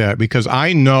something like that? Because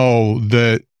I know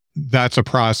that that's a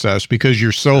process because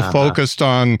you're so focused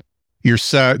on your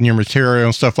set and your material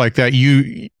and stuff like that.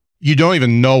 You don't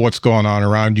even know what's going on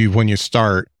around you when you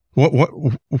start. What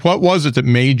was it that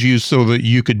made you so that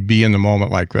you could be in the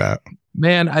moment like that?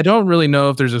 Man, I don't really know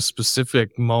if there's a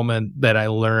specific moment that I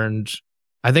learned.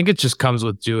 I think it just comes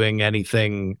with doing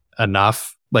anything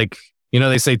enough. Like,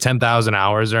 they say 10,000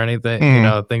 hours or anything,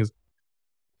 things.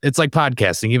 It's like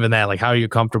podcasting, even that, like how are you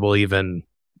comfortable even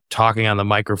talking on the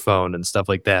microphone and stuff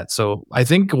like that. So I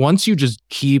think once you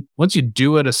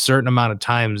do it a certain amount of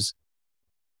times,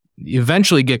 you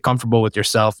eventually get comfortable with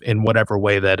yourself in whatever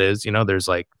way that is.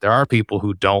 There are people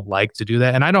who don't like to do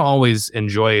that. And I don't always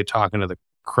enjoy talking to the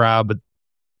crowd,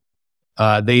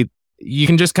 but you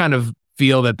can just kind of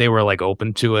feel that they were like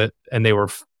open to it and they were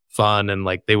fun and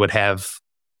like they would have,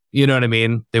 you know what I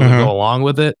mean? They would go along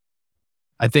with it.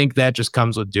 I think that just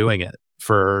comes with doing it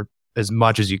for as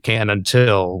much as you can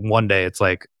until one day it's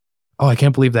like, oh, I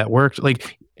can't believe that worked.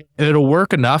 Like it'll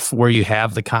work enough where you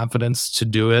have the confidence to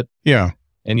do it. Yeah.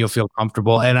 And you'll feel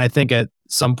comfortable. And I think at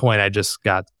some point I just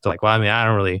got to like, well, I mean, I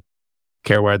don't really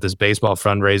care. We're at this baseball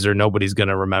fundraiser. Nobody's going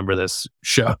to remember this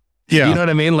show. Yeah. You know what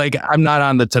I mean? Like I'm not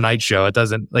on the Tonight Show. It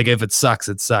doesn't, like if it sucks,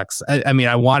 it sucks. I mean,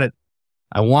 I want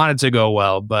it to go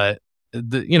well, but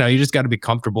you just got to be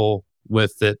comfortable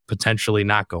with it potentially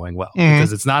not going well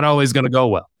because it's not always going to go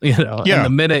well, Yeah.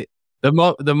 And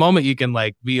the moment you can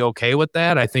like be okay with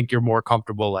that, I think you're more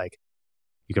comfortable. Like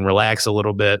you can relax a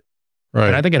little bit. Right.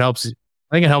 And I think it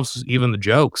helps even the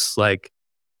jokes, like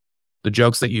the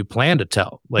jokes that you plan to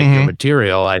tell, like your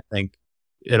material. I think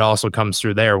it also comes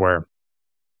through there where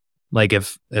like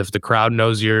if the crowd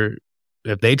knows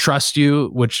if they trust you,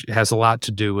 which has a lot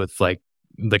to do with like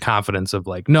the confidence of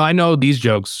like, no, I know these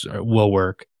jokes will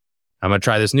work. I'm going to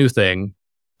try this new thing,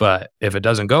 but if it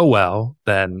doesn't go well,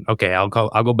 then okay, I'll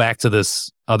go back to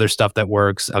this other stuff that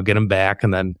works. I'll get them back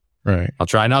and then I'll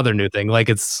try another new thing. Like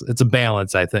it's a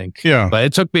balance, I think. Yeah. But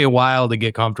it took me a while to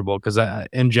get comfortable because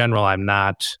in general, I'm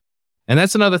not. And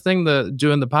that's another thing that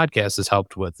doing the podcast has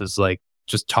helped with is like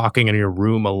just talking in your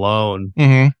room alone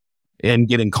and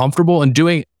getting comfortable and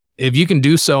doing, if you can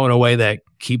do so in a way that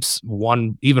keeps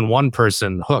even one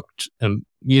person hooked. And,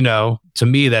 to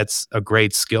me, that's a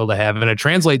great skill to have. And it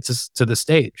translates to the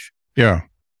stage. Yeah.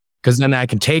 Because then I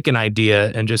can take an idea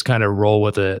and just kind of roll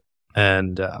with it.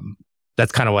 And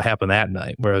that's kind of what happened that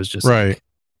night where I was just like,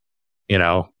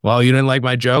 well, you didn't like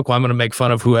my joke. Well, I'm going to make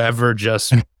fun of whoever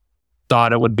just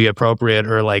thought it would be appropriate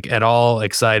or like at all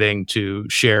exciting to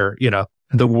share,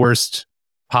 the worst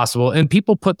possible. And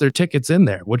people put their tickets in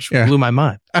there, which blew my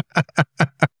mind.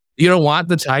 You don't want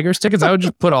the Tigers tickets? I would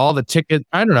just put all the tickets,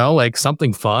 I don't know, like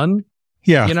something fun.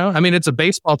 Yeah. I mean, it's a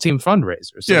baseball team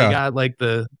fundraiser. So you got like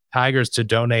the Tigers to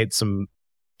donate some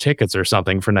tickets or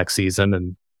something for next season.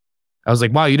 And I was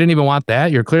like, wow, you didn't even want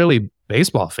that? You're clearly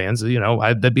baseball fans.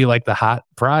 That'd be like the hot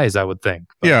prize, I would think.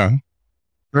 But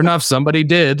sure enough, somebody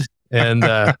did. And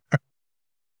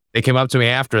they came up to me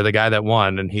after, the guy that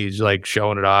won, and he's like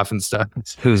showing it off and stuff.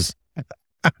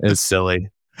 It's silly.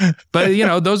 But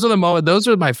those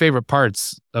are my favorite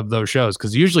parts of those shows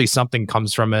because usually something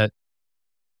comes from it.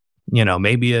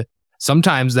 Maybe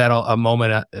sometimes a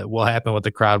moment will happen with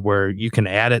the crowd where you can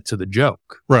add it to the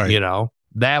joke. Right.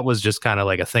 That was just kind of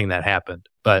like a thing that happened.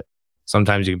 But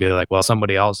sometimes you can be like, well,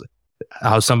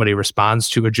 how somebody responds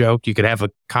to a joke, you could have a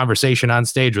conversation on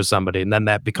stage with somebody, and then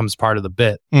that becomes part of the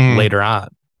bit later on.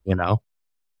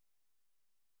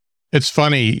 It's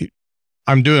funny.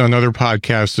 I'm doing another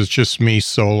podcast. It's just me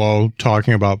solo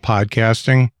talking about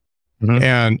podcasting.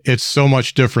 And it's so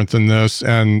much different than this.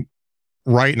 And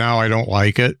right now I don't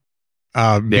like it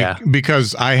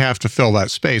because I have to fill that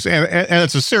space. And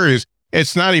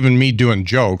it's not even me doing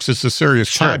jokes. It's a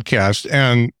serious podcast.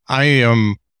 And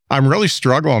I'm really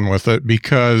struggling with it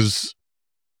because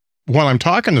when I'm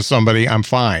talking to somebody, I'm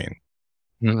fine.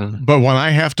 But when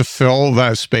I have to fill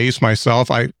that space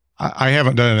myself, I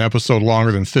haven't done an episode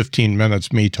longer than 15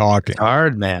 minutes, me talking. It's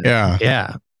hard, man. Yeah.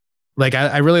 Yeah. Like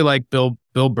I really like Bill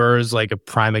Burr's like a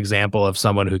prime example of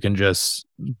someone who can just,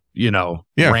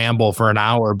 ramble for an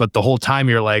hour, but the whole time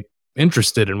you're like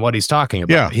interested in what he's talking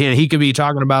about. Yeah. He could be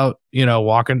talking about,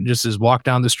 walking, just his walk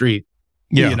down the street.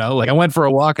 Yeah. Like I went for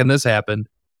a walk and this happened,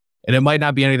 and it might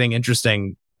not be anything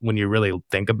interesting when you really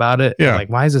think about it. Yeah. Like,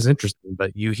 why is this interesting?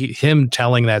 But him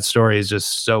telling that story is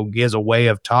just he has a way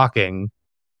of talking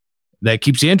that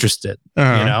keeps you interested,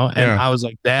 And I was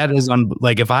like, that is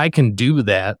like, if I can do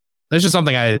that, that's just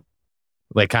something I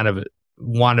like kind of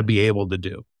want to be able to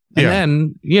do. And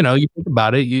then, you think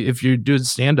about it, if you're doing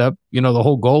stand up, the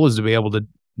whole goal is to be able to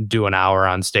do an hour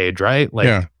on stage, right?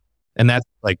 Like, and that's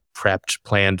like prepped,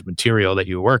 planned material that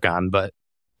you work on. But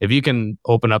if you can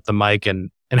open up the mic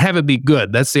and have it be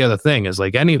good, that's the other thing is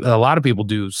like a lot of people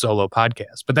do solo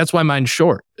podcasts, but that's why mine's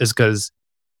short, is because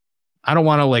I don't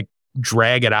want to like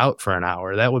drag it out for an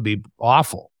hour. That would be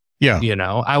awful. Yeah. You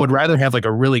know, I would rather have like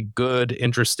a really good,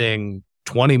 interesting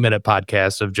 20-minute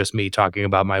podcast of just me talking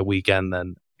about my weekend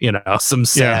than, you know, some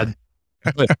sad,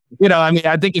 but, you know, I mean,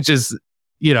 I think it's just,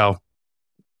 you know,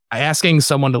 asking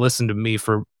someone to listen to me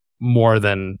for more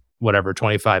than whatever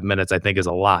 25 minutes, I think is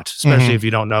a lot, especially if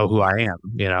you don't know who I am,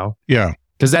 you know? Yeah.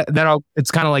 Because it's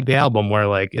kind of like the album where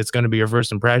like it's going to be your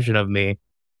first impression of me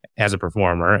as a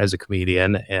performer, as a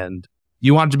comedian, and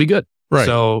you want it to be good. Right.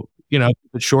 So, you know,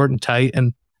 it's short and tight.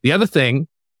 And the other thing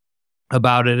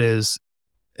about it is,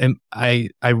 and I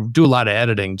do a lot of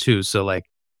editing too. So like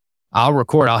I'll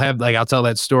tell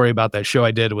that story about that show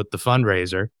I did with the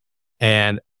fundraiser,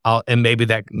 and maybe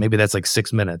that's like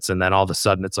 6 minutes. And then all of a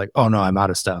sudden it's like, oh no, I'm out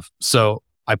of stuff. So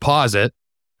I pause it,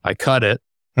 I cut it,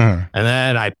 and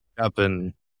then I up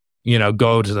and, you know,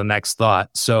 go to the next thought.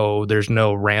 So there's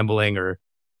no rambling, or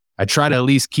I try to at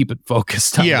least keep it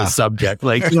focused on the subject.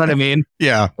 Like, you know what I mean?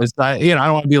 Yeah. I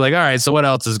don't want to be like, all right, so what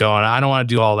else is going on? I don't want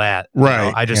to do all that. Right.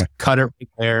 You know, I just cut it right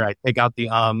there. I take out the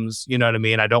you know what I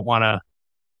mean? I don't want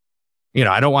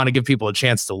to give people a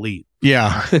chance to leave.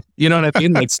 Yeah. You know what I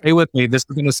mean? Like, stay with me. This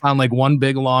is going to sound like one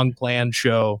big, long planned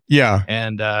show. Yeah.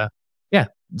 And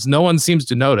no one seems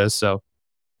to notice. So,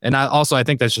 and I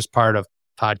think that's just part of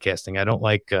podcasting. I don't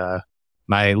like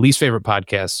my least favorite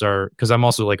podcasts are, because I'm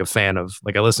also like a fan of,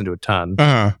 like, I listen to a ton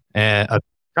and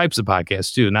types of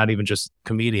podcasts too, not even just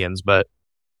comedians, but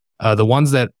the ones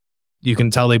that you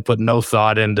can tell they put no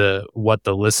thought into what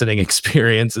the listening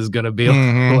experience is going to be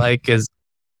like.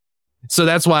 So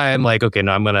that's why I'm like, okay,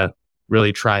 no, I'm going to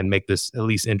really try and make this at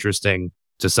least interesting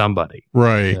to somebody.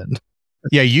 Right.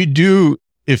 Yeah, you do.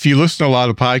 If you listen to a lot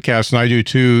of podcasts, and I do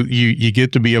too, you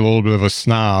get to be a little bit of a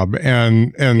snob,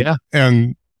 and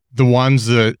the ones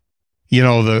that, you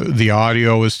know, the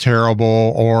audio is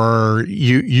terrible, or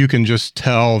you can just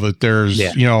tell that there's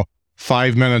you know,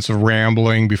 5 minutes of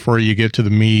rambling before you get to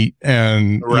the meat,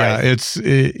 and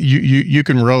you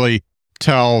can really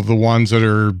tell the ones that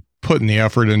are putting the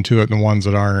effort into it and the ones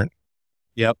that aren't.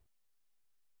 Yep.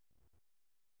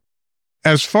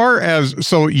 As far as,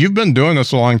 so you've been doing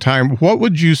this a long time, what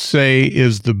would you say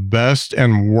is the best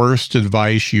and worst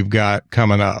advice you've got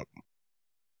coming up?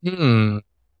 You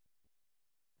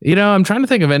know, I'm trying to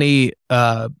think of any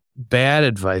bad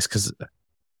advice, because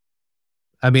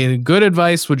I mean, good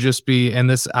advice would just be, and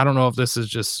this, I don't know if this is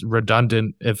just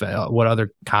redundant, if what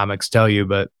other comics tell you,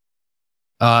 but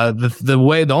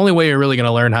the only way you're really going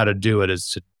to learn how to do it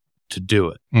is to do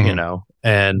it, you know,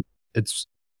 and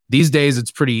these days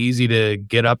it's pretty easy to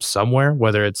get up somewhere,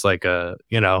 whether it's like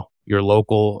your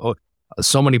local,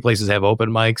 so many places have open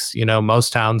mics, you know,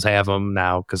 most towns have them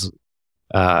now,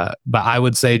 but I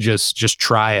would say just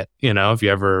try it, you know, if you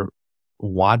ever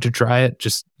want to try it,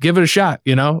 just give it a shot,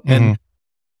 you know, and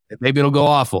maybe it'll go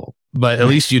awful, but at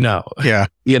least, you know,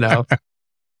 you know,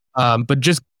 but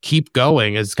just keep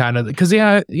going is kind of, because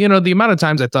you know, the amount of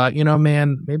times I thought, you know,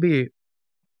 man,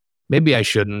 maybe I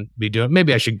shouldn't be doing,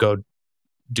 maybe I should go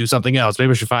do something else.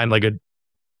 Maybe I should find like a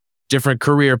different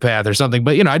career path or something.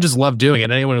 But, you know, I just love doing it.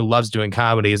 And anyone who loves doing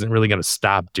comedy isn't really going to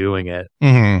stop doing it.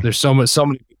 There's so many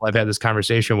people I've had this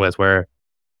conversation with where,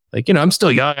 like, you know, I'm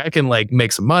still young. I can like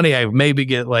make some money. I maybe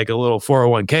get like a little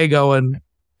 401k going.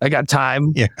 I got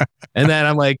time. Yeah. And then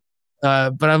I'm like,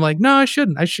 but I'm like, no, I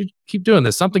shouldn't. I should keep doing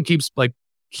this. Something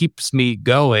keeps me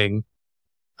going.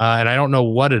 And I don't know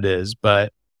what it is,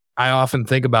 but I often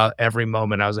think about every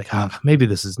moment. I was like, maybe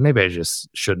I just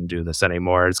shouldn't do this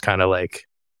anymore. It's kind of like,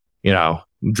 you know,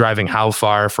 driving how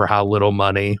far for how little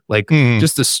money, like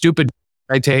just the stupid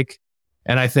I take.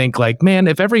 And I think like, man,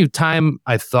 if every time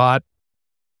I thought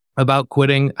about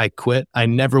quitting, I quit, I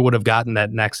never would have gotten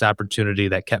that next opportunity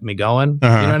that kept me going. You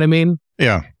know what I mean?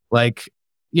 Yeah. Like,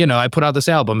 you know, I put out this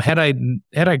album. Had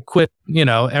I quit, you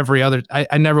know,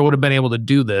 I never would have been able to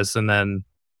do this. And then,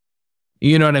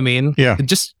 you know what I mean? Yeah.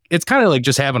 It's kind of like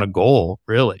just having a goal,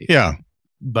 really. Yeah.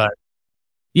 But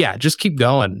yeah, just keep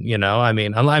going, you know? I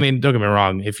mean, don't get me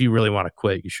wrong. If you really want to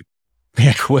quit, you should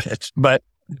quit. But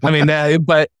I mean,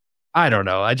 but I don't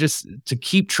know. To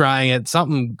keep trying it,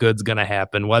 something good's going to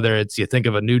happen, whether it's you think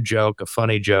of a new joke, a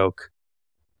funny joke,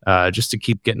 just to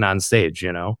keep getting on stage,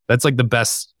 you know? That's like the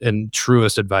best and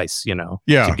truest advice, you know,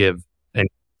 to give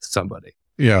somebody.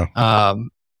 Yeah.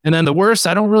 And then the worst,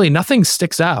 nothing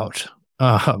sticks out.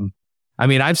 I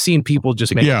mean, I've seen people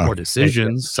just make poor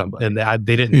decisions, and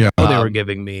they didn't know they were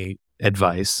giving me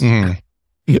advice.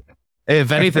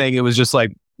 If anything, it was just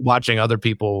like watching other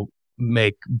people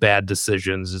make bad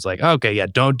decisions. It's like, okay, yeah,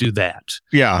 don't do that.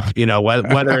 Yeah. You know,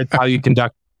 whether it's how you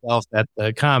conduct yourself at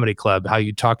the comedy club, how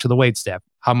you talk to the wait staff,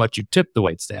 how much you tip the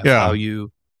wait staff, Yeah. how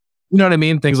you know what I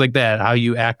mean? Things like that, how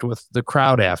you act with the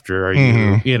crowd after, or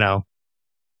you know,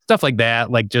 stuff like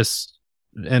that, like just,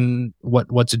 and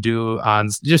what to do on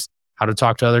just how to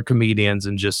talk to other comedians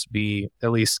and just be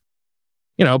at least,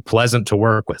 you know, pleasant to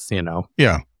work with, you know?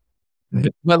 Yeah.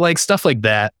 But like stuff like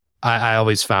that, I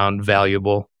always found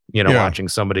valuable, you know, Yeah. watching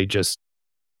somebody just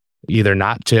either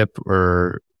not tip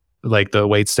or like the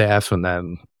wait staff, and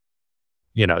then,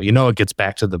 you know, it gets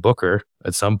back to the booker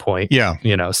at some point. Yeah.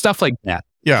 You know, stuff like that.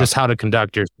 Yeah. Just how to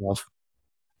conduct yourself.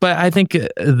 But I think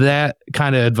that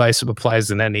kind of advice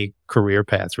applies in any career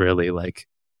path, really. Like,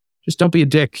 just don't be a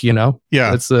dick, you know?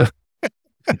 Yeah. That's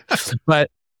but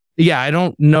yeah, I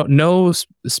don't know. No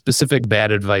specific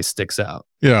bad advice sticks out.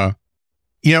 Yeah.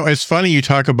 You know, it's funny you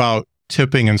talk about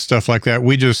tipping and stuff like that.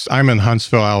 I'm in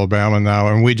Huntsville, Alabama now,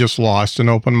 and we just lost an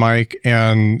open mic,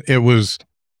 and it was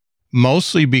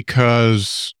mostly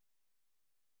because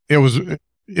it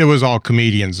was all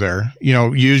comedians there. You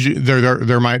know, usually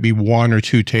there might be one or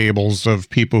two tables of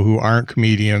people who aren't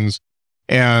comedians,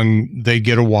 and they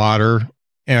get a water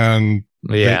and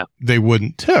they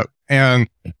wouldn't tip. And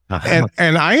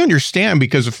I understand,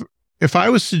 because if I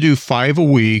was to do 5 a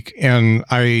week and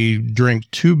I drink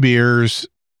 2 beers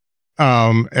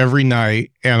every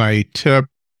night, and I tip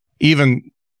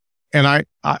and I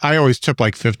always tip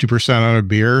like 50% on a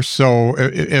beer. So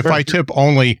if I tip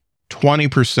only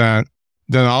 20%,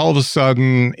 then all of a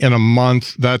sudden in a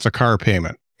month, that's a car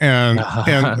payment. And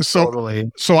so, totally.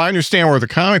 So I understand where the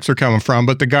comics are coming from,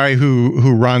 but the guy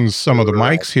who runs some of the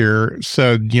mics here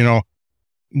said, you know,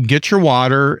 get your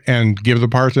water and give the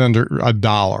bartender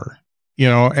 $1, you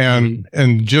know,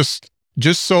 and just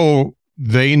so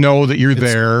they know that you're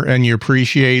there and you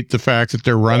appreciate the fact that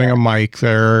they're running a mic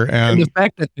there. And the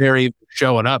fact that they're even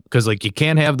showing up, because like you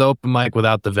can't have the open mic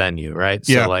without the venue, right?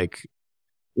 So like,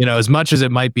 you know, as much as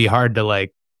it might be hard to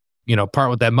like, you know, part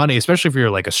with that money, especially if you're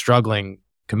like a struggling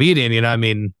comedian, you know, I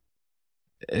mean,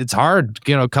 it's hard,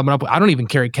 you know, coming up. I don't even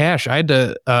carry cash. I had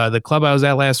to, the club I was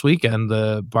at last weekend,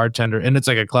 the bartender, and it's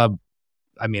like a club.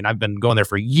 I mean, I've been going there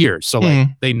for years. So like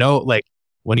they know, like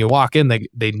when you walk in,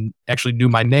 they actually knew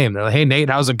my name. They're like, hey, Nate,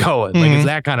 how's it going? Like, it's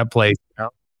that kind of place. You know?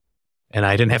 And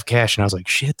I didn't have cash, and I was like,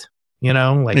 shit, you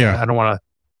know, like I don't want to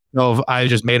know if I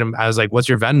just made him. I was like, what's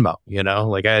your Venmo? You know,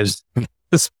 like I had to,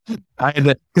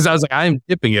 because I was like, I'm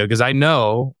tipping you because I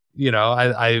know, you know,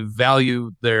 I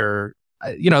value their,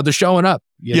 you know, they're showing up.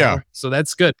 You know? So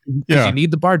that's good. Yeah. You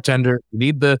need the bartender, you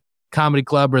need the comedy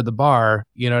club or the bar,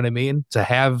 you know what I mean? To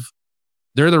have,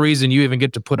 they're the reason you even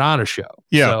get to put on a show.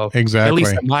 Yeah, so exactly. At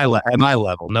least at my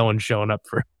level, no one's showing up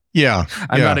for. Yeah.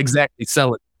 I'm not exactly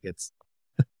selling tickets.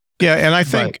 Yeah. And I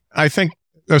think,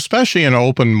 especially in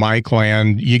open mic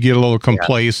land, you get a little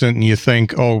complacent and you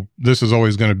think, oh, this is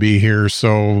always going to be here.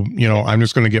 So, you know, I'm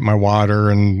just going to get my water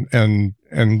and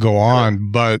go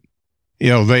on. But, you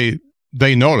know,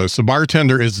 they notice the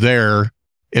bartender is there.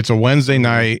 It's a Wednesday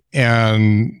night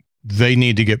and they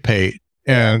need to get paid.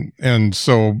 And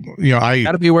so, you know, I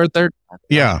gotta be worth their time.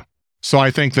 Yeah. So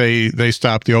I think they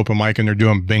stopped the open mic and they're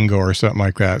doing bingo or something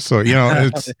like that. So, you know,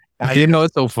 it's, you know,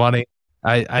 it's so funny.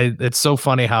 It's so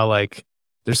funny how like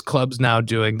there's clubs now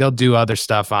they'll do other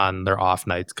stuff on their off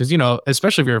nights. Cause you know,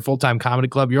 especially if you're a full-time comedy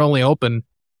club, you're only open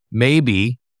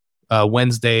maybe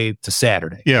Wednesday to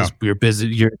Saturday. Yeah. You're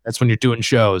busy. That's when you're doing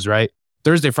shows, right?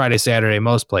 Thursday, Friday, Saturday,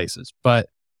 most places, but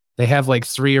they have like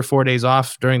 3 or 4 days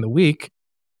off during the week.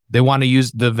 They want to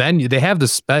use the venue. They have the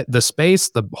space,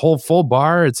 the whole full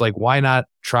bar. It's like, why not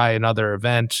try another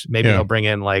event? Maybe they'll bring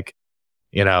in like,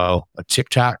 you know, a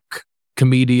TikTok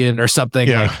comedian or something.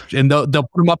 Yeah. Like, and they'll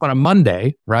put them up on a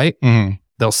Monday, right? Mm-hmm.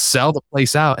 They'll sell the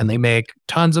place out and they make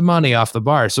tons of money off the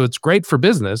bar. So it's great for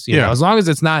business, you know, as long as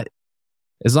it's not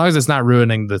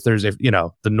ruining the Thursday, you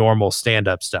know, the normal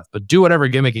stand-up stuff. But do whatever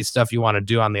gimmicky stuff you want to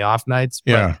do on the off nights.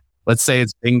 But let's say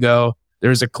it's bingo.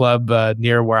 There's a club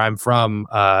near where I'm from.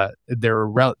 They're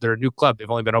a new club. They've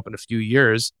only been open a few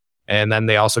years, and then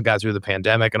they also got through the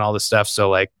pandemic and all this stuff. So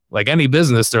like any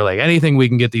business, they're like, anything we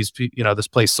can get these, you know, this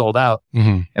place sold out.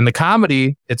 Mm-hmm. And the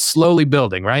comedy, it's slowly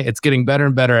building, right? It's getting better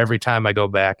and better every time I go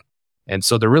back. And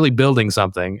so they're really building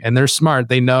something, and they're smart.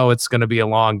 They know it's going to be a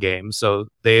long game, so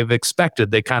they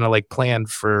kind of like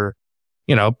planned for,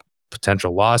 you know,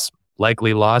 potential loss,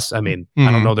 likely loss. I mean,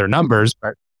 I don't know their numbers,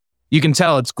 but you can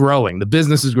tell it's growing. The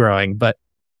business is growing, but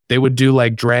they would do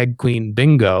like drag queen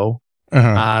bingo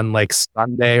on like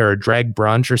Sunday or a drag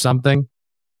brunch or something.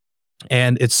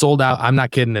 And it sold out. I'm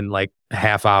not kidding, in like a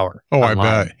half hour. Oh, online.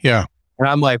 I bet. Yeah. And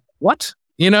I'm like, what?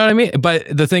 You know what I mean? But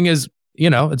the thing is,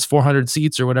 it's 400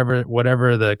 seats or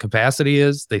whatever the capacity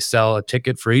is. They sell a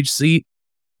ticket for each seat.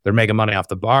 They're making money off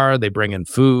the bar. They bring in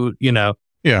food,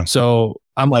 Yeah. So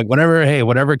I'm like,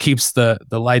 whatever keeps the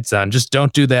lights on, just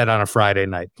don't do that on a Friday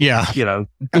night. Yeah.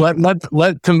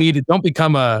 Let comedians, don't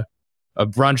become a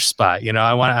brunch spot.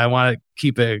 I want to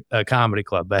keep a comedy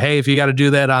club. But hey, if you got to do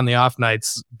that on the off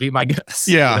nights, be my guest.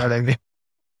 Yeah. You know what I mean?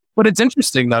 But it's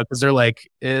interesting though, because they're like,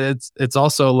 it's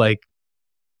also like,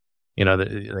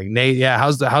 like Nate, yeah,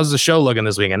 how's the show looking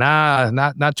this week? And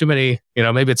not too many,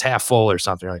 maybe it's half full or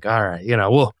something. You're like, all right,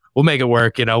 we'll make it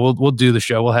work. We'll do the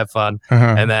show. We'll have fun.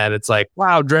 Uh-huh. And then it's like,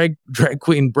 wow, drag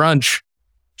queen brunch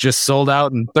just sold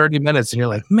out in 30 minutes. And you're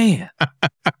like, man,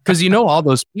 because all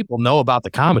those people know about the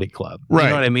comedy club. Right. You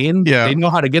know what I mean? Yeah. They know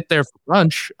how to get there for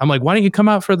brunch. I'm like, why don't you come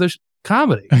out for the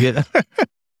comedy? Yeah.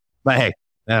 But hey,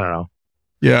 I don't know.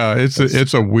 Yeah,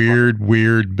 it's a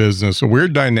weird business, a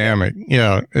weird dynamic.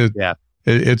 Yeah.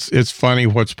 It's funny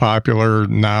what's popular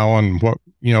now and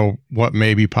what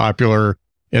may be popular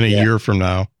in a year from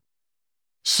now.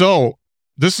 So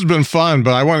this has been fun,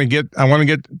 but I want to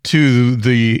get to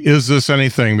the is this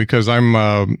anything, because I've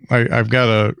got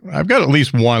at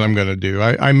least one I'm going to do.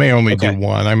 I may only do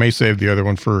one. I may save the other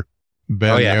one for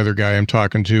Ben, the other guy I'm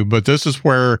talking to. But this is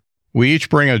where we each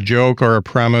bring a joke or a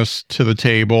premise to the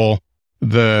table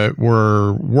that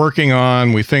we're working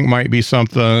on. We think might be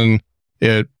something.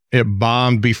 It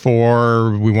bombed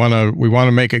before. We want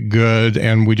to make it good,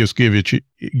 and we just give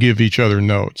each other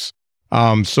notes.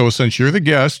 So since you're the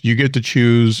guest, you get to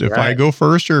choose if I go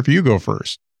first or if you go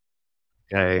first.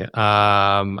 Okay.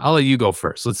 I'll let you go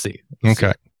first. Let's see.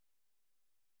 Okay.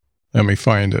 Let me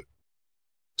find it.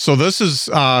 So this is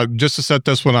just to set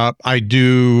this one up. I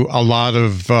do a lot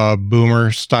of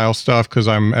boomer style stuff because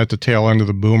I'm at the tail end of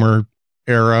the boomer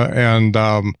era, and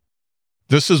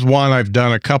this is one I've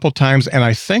done a couple times, and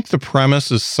I think the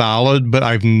premise is solid, but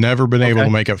I've never been able to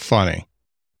make it funny.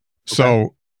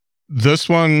 So this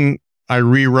one I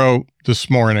rewrote this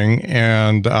morning,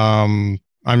 and I'm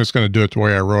just going to do it the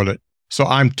way I wrote it. So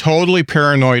I'm totally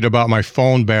paranoid about my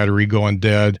phone battery going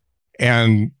dead,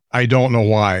 and I don't know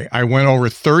why. I went over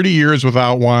 30 years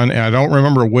without one, and I don't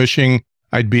remember wishing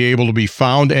I'd be able to be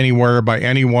found anywhere by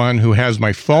anyone who has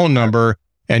my phone number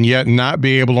and yet not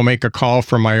be able to make a call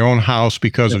from my own house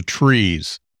because of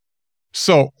trees.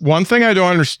 So one thing I don't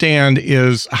understand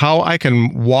is how I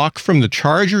can walk from the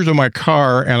charger to my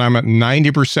car and I'm at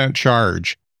 90%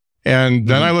 charge. And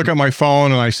then I look at my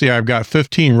phone and I see I've got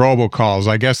 15 robocalls.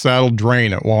 I guess that'll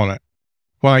drain it, won't it?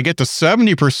 When I get to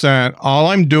 70%, all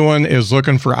I'm doing is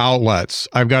looking for outlets.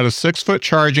 I've got a 6-foot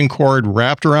charging cord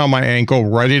wrapped around my ankle,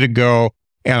 ready to go,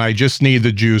 and I just need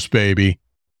the juice, baby.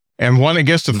 And when it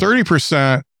gets to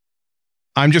 30%,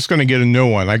 I'm just going to get a new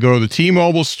one. I go to the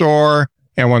T-Mobile store,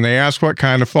 and when they ask what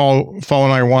kind of phone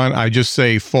I want, I just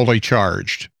say fully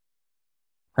charged.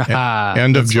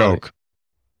 End of joke.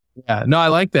 Funny. Yeah, no, I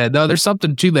like that. No, there's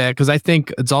something to that, because I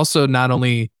think it's also not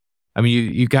only, I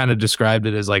mean, you kind of described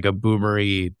it as like a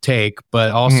boomery take, but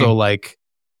also like,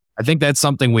 I think that's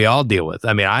something we all deal with.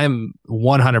 I mean, I am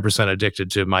 100%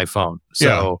 addicted to my phone.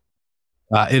 So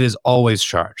it is always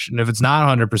charged. And if it's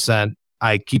not 100%,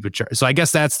 I keep it charged. So I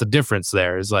guess that's the difference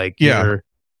there is like,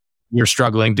 you're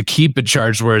struggling to keep it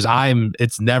charged, whereas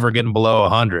it's never getting below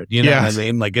 100. You know what I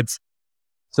mean? Like it's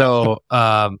so,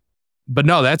 but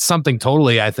no, that's something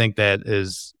totally, I think that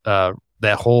is, that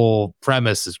whole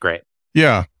premise is great.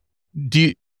 Yeah.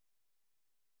 Do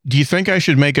you think I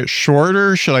should make it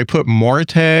shorter? Should I put more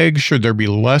tags? Should there be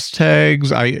less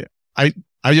tags? I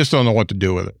just don't know what to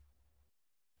do with it.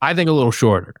 I think a little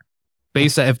shorter.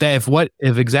 Based on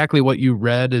if exactly what you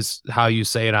read is how you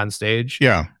say it on stage,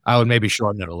 I would maybe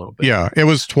shorten it a little bit. Yeah, it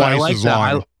was twice as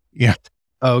long.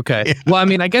 Okay. Yeah. Well, I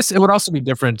mean, I guess it would also be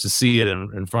different to see it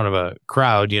in front of a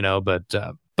crowd, but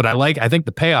I think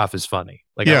the payoff is funny.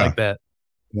 Like I like that.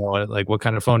 Like what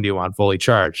kind of phone do you want fully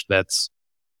charged? That's,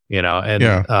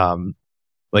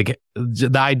 like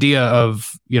the idea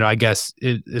of, I guess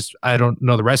it is, I don't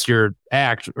know the rest of your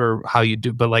act or how you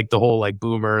do, but like the whole like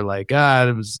boomer, like,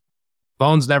 it was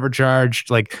phones never charged.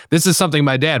 Like this is something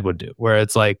my dad would do where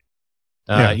it's like,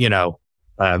 can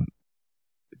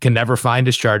never find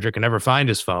his charger, can never find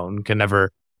his phone, can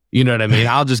never, you know what I mean?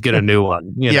 I'll just get a new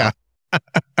one. You know?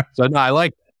 So no, I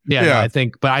like that. No, I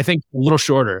think a little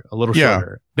shorter,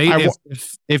 shorter.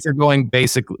 If you're going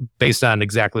based on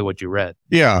exactly what you read.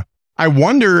 Yeah. I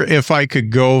wonder if I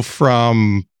could go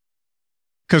from,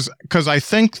 because I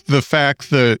think the fact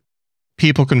that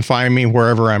people can find me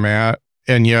wherever I'm at,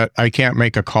 and yet I can't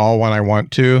make a call when I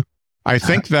want to, I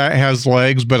think that has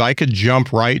legs, but I could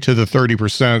jump right to the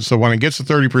 30%. So when it gets to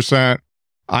 30%,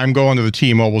 I'm going to the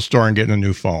T-Mobile store and getting a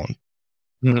new phone.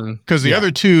 Because the other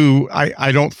two,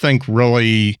 I don't think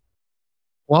really.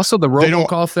 Well, also the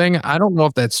robocall thing, I don't know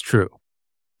if that's true.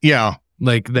 Yeah.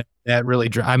 Like that really,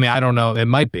 I mean, I don't know. It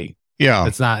might be. Yeah.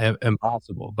 It's not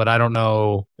impossible, but I don't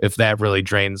know if that really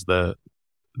drains the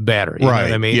battery. You know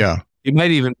what I mean? Yeah. You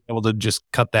might even be able to just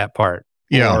cut that part.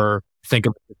 Yeah. Or think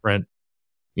of a different,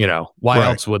 why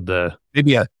else would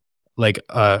maybe a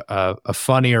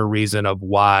funnier reason of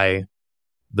why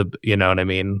you know what I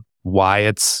mean? Why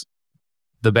it's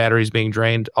the battery's being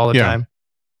drained all the time.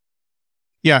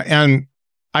 Yeah. And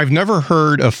I've never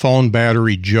heard a phone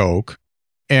battery joke.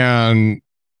 And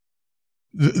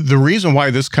the reason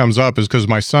why this comes up is because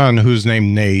my son, who's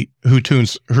named Nate, who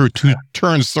turns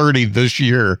 30 this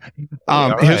year,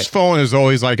 his phone is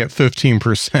always like at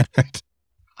 15%.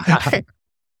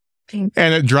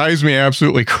 And it drives me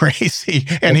absolutely crazy.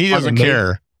 And he doesn't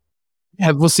care.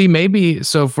 Yeah, well, see, maybe,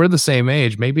 so if we're the same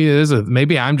age, maybe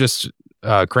maybe I'm just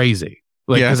crazy.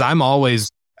 Because I'm always,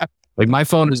 my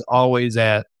phone is always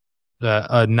at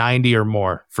a 90 or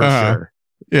more for sure.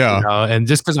 Yeah. And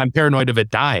just because I'm paranoid of it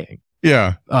dying.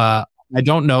 Yeah. I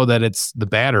don't know that it's the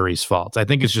battery's fault. I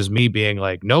think it's just me being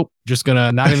like, nope,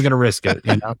 not even gonna risk it.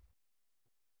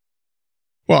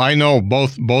 Well, I know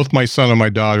both my son and my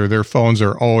daughter, their phones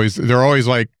they're always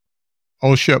like,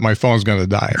 oh shit, my phone's gonna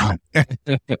die.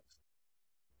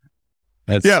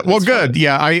 Well, good. Funny.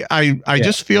 Yeah, I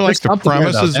just feel like the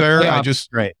premise is there. I just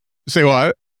say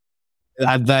what?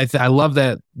 I love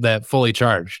that fully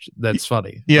charged. That's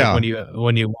funny. Yeah, like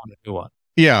when you want a new one.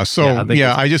 Yeah. So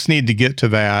I just need to get to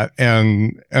that,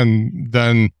 and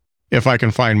then if I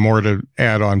can find more to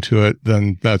add on to it,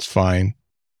 then that's fine.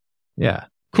 Yeah.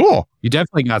 Cool. You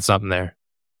definitely got something there.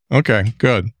 Okay.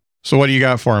 Good. So what do you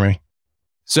got for me?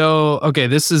 So, okay,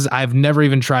 I've never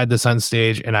even tried this on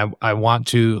stage, and I want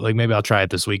to, maybe I'll try it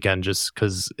this weekend just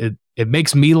because it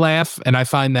makes me laugh. And I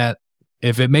find that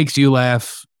if it makes you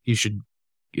laugh, you should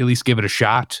at least give it a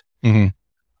shot.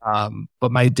 Mm-hmm.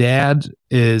 But my dad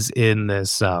is in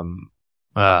this,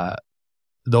 the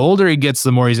older he gets,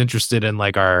 the more he's interested in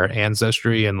our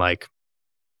ancestry and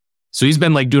so he's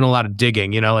been doing a lot of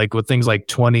digging, with things like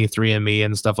 23andMe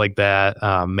and stuff like that,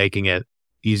 making it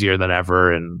easier than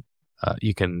ever. And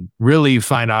you can really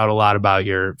find out a lot about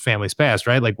your family's past,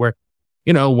 right? Where,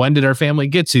 when did our family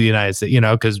get to the United States?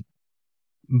 Because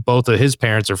both of his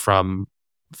parents are from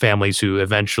families who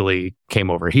eventually came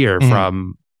over here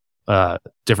from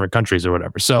different countries or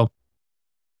whatever. So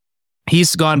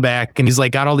he's gone back and he's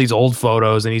got all these old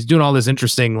photos and he's doing all this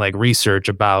interesting research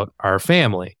about our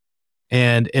family.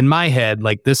 And in my head,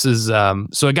 this is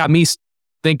so it got me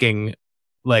thinking.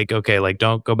 Okay,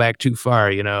 don't go back too far.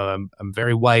 I'm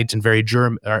very white and very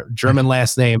German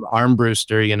last name,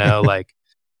 Armbruster.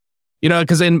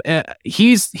 Because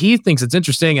he thinks it's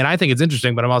interesting and I think it's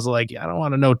interesting, but I'm also I don't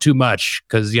want to know too much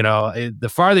because the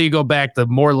farther you go back, the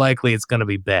more likely it's going to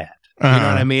be bad. You know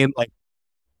what I mean?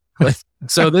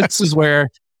 So this is where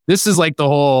this is the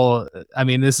whole. I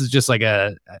mean, this is just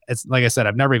it's like I said,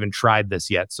 I've never even tried this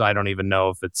yet, so I don't even know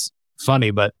if it's funny,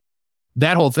 but.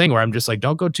 That whole thing where I'm just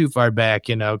don't go too far back,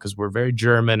 because we're very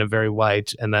German and very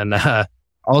white. And then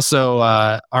also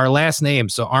our last name,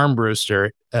 so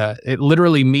Armbruster, it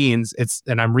literally means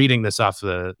and I'm reading this off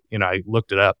I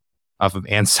looked it up off of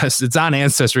Ancestry. It's on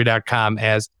Ancestry.com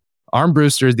as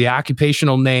Armbruster is the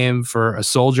occupational name for a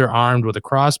soldier armed with a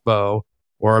crossbow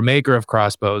or a maker of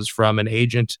crossbows from an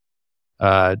ancient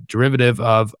derivative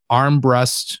of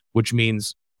armbrust, which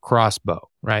means crossbow,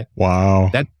 right? Wow.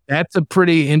 That's a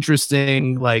pretty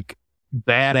interesting,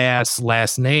 badass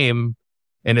last name,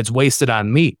 and it's wasted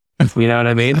on me. You know what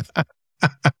I mean?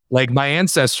 My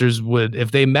ancestors would,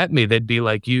 if they met me, they'd be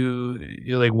like,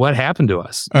 you're what happened to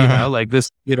us?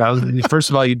 This, first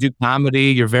of all, you do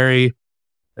comedy, you're very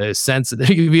sensitive,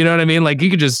 you know what I mean? You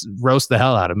could just roast the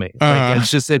hell out of me.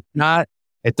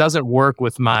 It doesn't work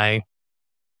with my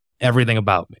everything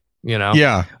about me.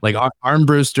 Yeah.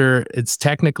 Armbruster, it's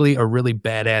technically a really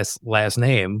badass last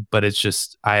name, but it's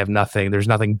just, there's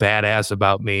nothing badass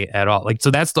about me at all. So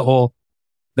that's the whole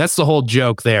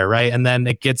joke there. Right. And then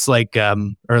it gets or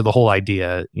the whole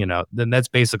idea, then that's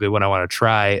basically what I want to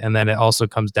try. And then it also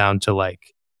comes down to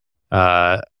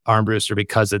Armbruster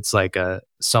because it's a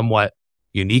somewhat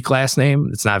unique last name.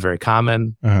 It's not very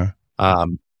common.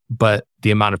 But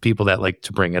the amount of people that like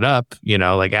to bring it up,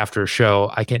 after a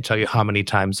show, I can't tell you how many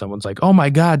times someone's like, oh my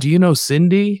God, do you know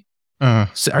Cindy? Are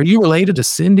you related to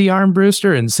Cindy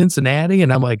Armbruster in Cincinnati?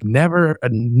 And I'm like, never,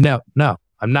 no,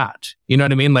 I'm not. You know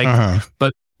what I mean?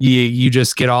 But you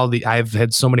just get I've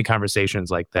had so many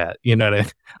conversations like that,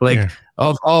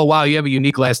 oh, wow, you have a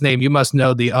unique last name. You must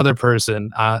know the other person,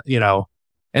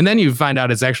 And then you find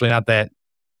out it's actually not that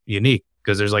unique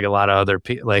because there's like a lot of other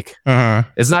people. Like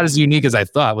it's not as unique as I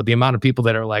thought with the amount of people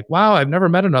that are like, wow, I've never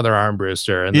met another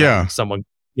Armbruster. And then someone,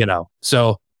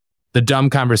 so the dumb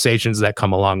conversations that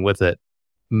come along with it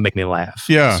make me laugh.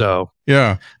 Yeah. So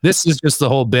this is just the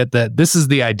whole bit that this is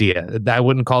the idea. I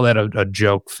wouldn't call that a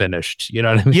joke finished. You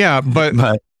know what I mean? Yeah,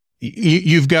 but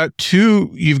you've got two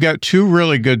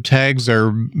really good tags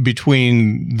there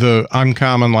between the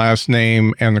uncommon last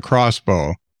name and the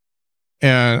crossbow.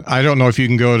 And I don't know if you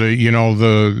can go to,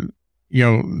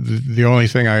 the only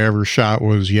thing I ever shot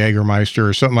was Jägermeister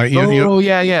or something like that.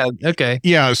 Yeah. Okay.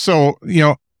 Yeah. So,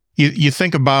 you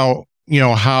think about,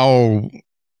 how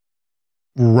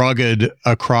rugged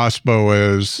a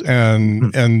crossbow is,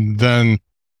 and then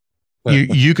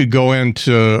you could go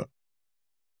into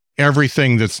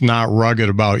everything that's not rugged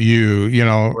about you,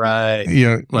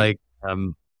 right? Like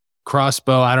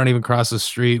crossbow. I don't even cross the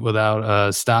street without a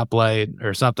stoplight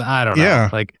or something. I don't know. Yeah.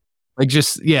 Like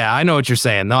just I know what you're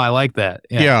saying. No, I like that.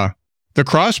 Yeah. The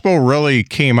crossbow really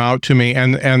came out to me,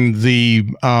 and the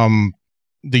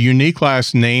unique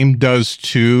last name does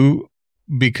too,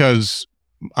 because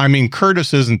I mean,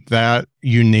 Curtis isn't that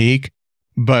unique,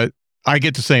 but I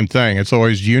get the same thing. It's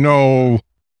always,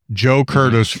 Joe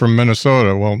Curtis from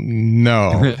Minnesota. Well,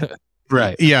 no.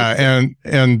 Right. Yeah.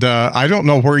 And I don't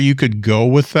know where you could go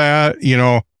with that,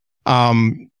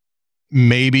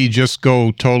 maybe just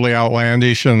go totally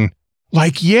outlandish and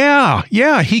like,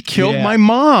 he killed my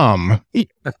mom.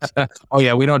 Oh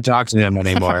yeah. We don't talk to him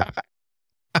anymore.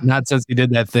 Not since he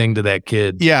did that thing to that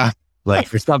kid. Yeah. Like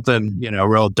for something,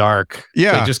 real dark.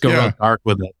 Yeah. Like just go real dark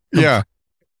with it. Yeah.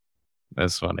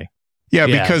 That's funny. Yeah.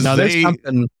 Because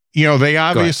they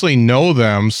obviously know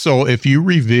them. So if you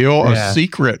reveal a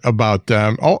secret about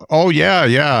them,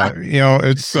 yeah.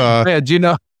 It's,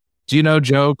 do you know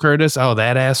Joe Curtis? Oh,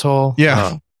 that asshole.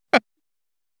 Yeah.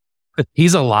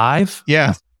 He's alive.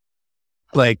 Yeah.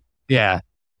 Like, yeah.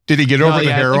 Did he get over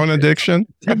the heroin addiction?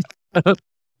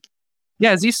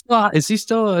 Yeah. Is he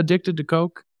still addicted to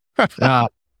coke? No,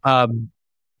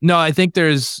 I think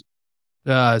there's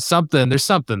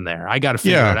something there. I got to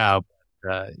figure it out.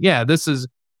 This is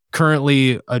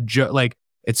currently a joke. Like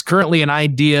it's currently an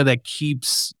idea that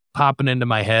keeps popping into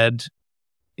my head.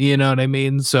 You know what I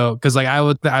mean? So, cause like I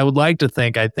would like to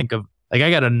think, I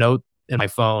got a note in my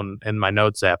phone in my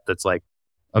notes app that's like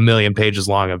 1 million pages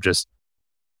long of just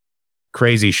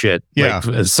crazy shit. Yeah.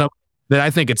 Like, that I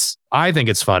think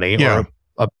it's funny or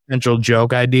a potential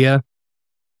joke idea.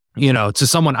 To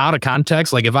someone out of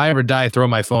context, like if I ever die, throw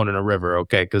my phone in a river,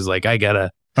 okay? Because like I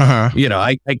gotta,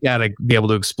 I gotta be able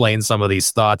to explain some of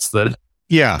these thoughts that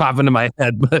pop into my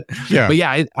head. But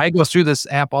I go through this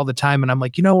app all the time, and I'm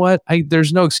like, you know what?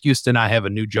 There's no excuse to not have a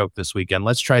new joke this weekend.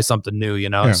 Let's try something new,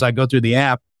 So I go through the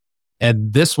app,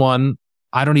 and this one,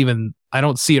 I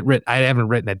don't see it written. I haven't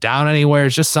written it down anywhere.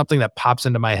 It's just something that pops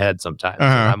into my head sometimes. And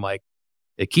I'm like,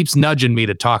 it keeps nudging me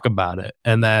to talk about it.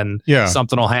 And then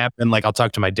something will happen. Like I'll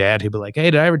talk to my dad. He'll be like, hey,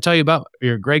 did I ever tell you about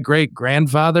your great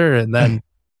grandfather? And then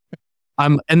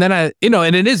and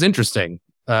it is interesting.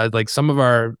 Like some of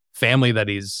our family that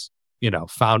he's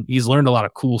learned a lot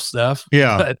of cool stuff.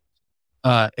 Yeah.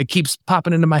 But it keeps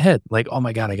popping into my head. Like, oh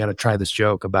my God, I got to try this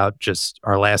joke about just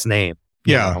our last name.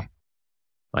 Yeah.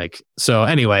 Like, so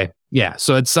anyway,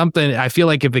 so it's something I feel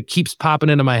like if it keeps popping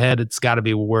into my head, it's got to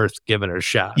be worth giving it a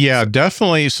shot. Yeah,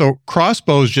 definitely. So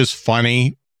crossbow is just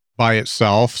funny by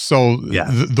itself. So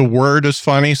the word is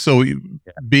funny. So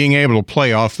being able to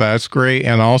play off that's great.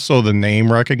 And also the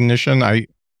name recognition.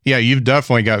 You've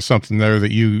definitely got something there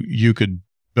that you could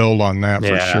build on that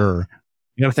for sure.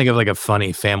 You got to think of like a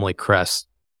funny family crest.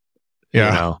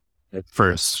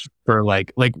 For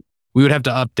like we would have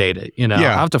to update it, I'll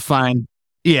have to find.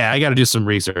 I got to do some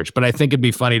research, but I think it'd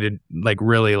be funny to like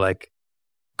really like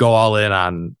go all in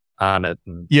on it.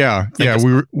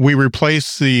 We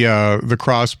replace the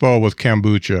crossbow with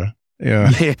kombucha.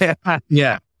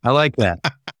 Yeah. I like that.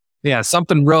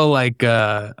 Something real like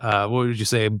what would you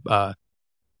say?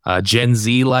 Gen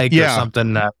Z like or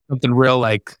something. Something real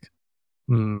like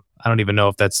I don't even know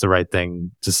if that's the right thing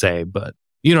to say, but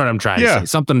you know what I'm trying to say.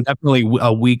 Something definitely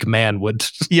a weak man would.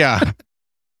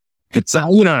 So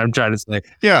you know what I'm trying to say.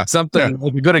 Yeah. Something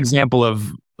like a good example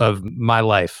of my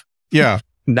life. Yeah.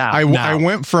 I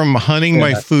went from hunting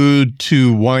my food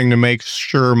to wanting to make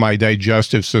sure my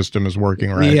digestive system is working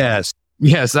right. Yes.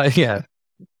 We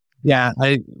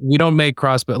don't make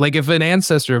crossbow. Like if an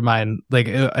ancestor of mine, like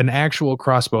an actual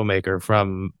crossbow maker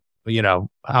from,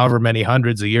 however many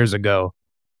hundreds of years ago,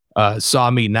 saw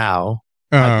me now,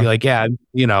 I'd be like, I'm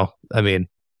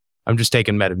just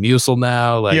taking Metamucil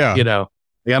now. Like,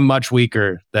 I'm much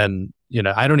weaker than,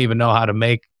 I don't even know how to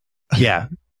make. Yeah.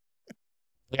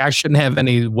 Like, I shouldn't have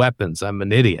any weapons. I'm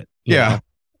an idiot. Yeah.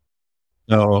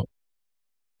 So,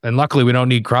 and luckily we don't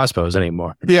need crossbows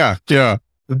anymore. Yeah. Yeah.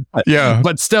 Yeah.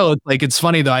 But still, like, it's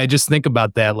funny though. I just think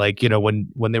about that. Like,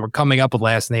 when they were coming up with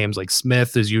last names, like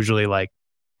Smith is usually like,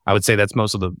 I would say that's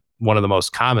one of the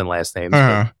most common last names.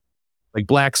 Uh-huh. Like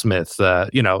blacksmith,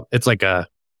 it's like a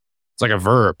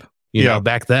verb.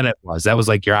 Back then that was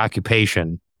like your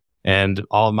occupation, and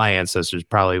all of my ancestors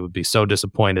probably would be so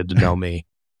disappointed to know me.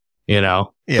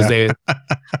 Because they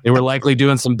were likely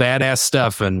doing some badass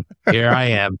stuff, and here I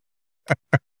am.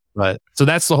 But so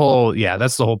that's the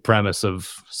whole premise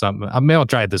of something. I'll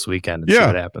try it this weekend and see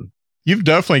what happens. You've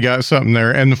definitely got something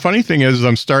there. And the funny thing is,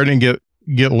 I'm starting to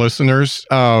get listeners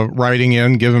writing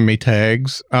in, giving me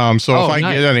tags. So if I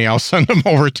get any, I'll send them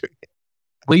over to you.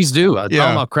 Please do. Tell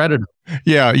them I'll credit them.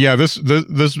 Yeah. This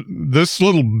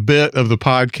little bit of the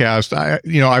podcast,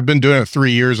 I've been doing it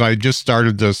 3 years. I just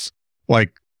started this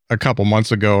like a couple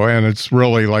months ago, and it's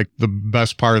really like the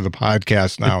best part of the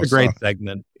podcast now. It's a great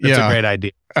segment. It's a great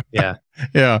idea. Yeah.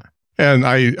 Yeah. And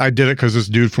I did it because this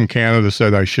dude from Canada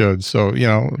said I should. So,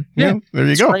 there you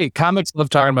go. Great. Comics love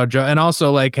talking about Joe. And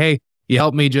also, like, hey, you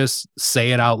help me just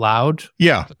say it out loud.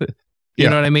 Yeah. You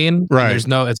know what I mean? Right.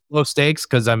 It's low stakes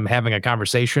because I'm having a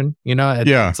conversation.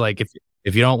 It's like,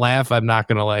 if you don't laugh, I'm not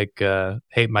going to like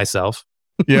hate myself.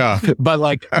 Yeah. But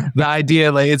like the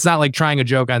idea, like, it's not like trying a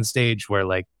joke on stage where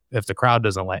like, if the crowd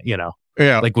doesn't laugh,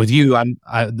 Yeah. Like with you,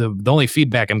 the only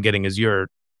feedback I'm getting is your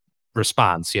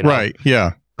response, Right.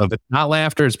 Yeah. If it's not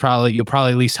laughter, you'll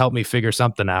probably at least help me figure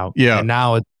something out. Yeah. And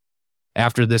now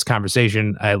after this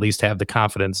conversation, I at least have the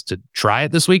confidence to try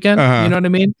it this weekend. You know what I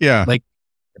mean? Yeah. Like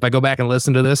if I go back and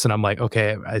listen to this and I'm like,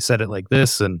 okay, I said it like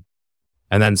this, and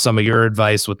then some of your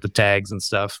advice with the tags and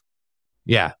stuff.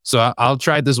 Yeah. So I'll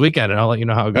try it this weekend and I'll let you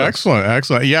know how it goes.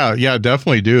 Excellent. Yeah.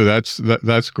 Definitely do.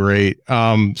 That's great.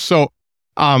 Where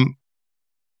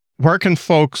can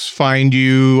folks find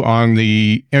you on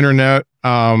the internet?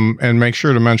 And make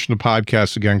sure to mention the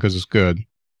podcast again, because it's good.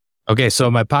 Okay. So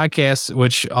my podcast,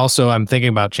 which also I'm thinking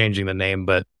about changing the name,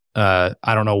 but I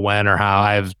don't know when or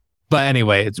how. But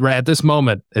anyway, it's right at this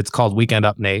moment, it's called Weekend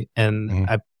Up Nate, and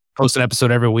I post an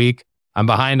episode every week. I'm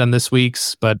behind on this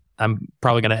week's, but I'm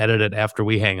probably going to edit it after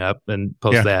we hang up and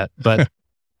post that. But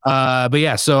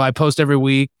yeah, so I post every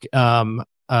week. My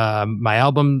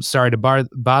album, Sorry to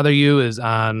Bother You, is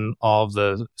on all of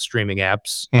the streaming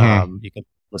apps. You can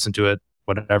listen to it,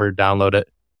 whatever, download it.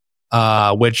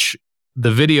 Which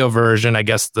the video version, I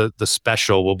guess the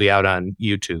special will be out on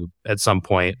YouTube at some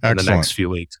point in the next few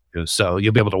weeks. So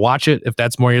you'll be able to watch it if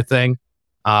that's more your thing.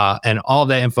 And all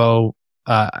that info,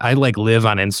 I like live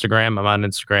on Instagram. I'm on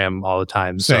Instagram all the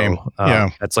time. Same. So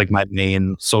that's like my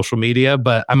main social media,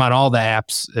 but I'm on all the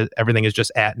apps. Everything is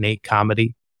just at Nate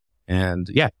Comedy. And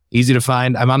yeah, easy to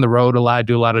find. I'm on the road a lot. I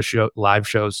do a lot of live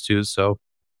shows too. So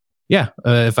yeah,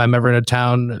 if I'm ever in a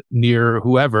town near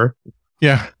whoever,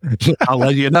 I'll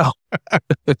let you know.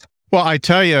 Well, I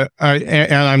tell you,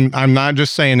 and I'm not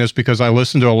just saying this because I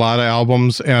listen to a lot of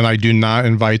albums, and I do not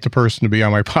invite the person to be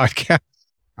on my podcast.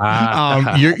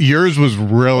 Yours was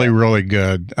really, really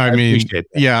good. I mean,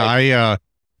 I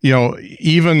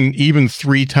even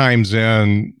 3 times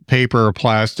in, paper or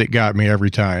plastic got me every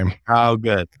time. Oh,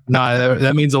 good. No,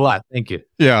 that means a lot. Thank you.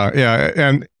 Yeah.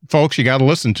 And folks, you got to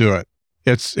listen to it.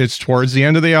 It's towards the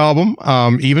end of the album.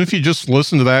 Even if you just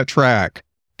listen to that track,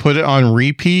 put it on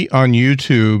repeat on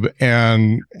YouTube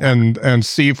and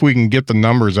see if we can get the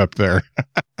numbers up there.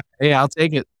 Hey, I'll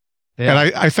take it. Yeah.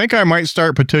 And I think I might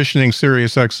start petitioning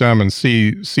SiriusXM and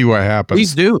see what happens.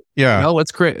 Please do. Yeah. No,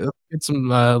 let's get some.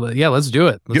 Let's do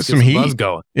it. Let's get some heat. Buzz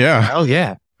going. Yeah. Oh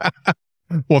yeah.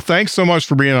 Well, thanks so much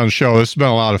for being on the show. This has been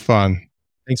a lot of fun.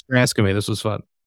 Thanks for asking me. This was fun.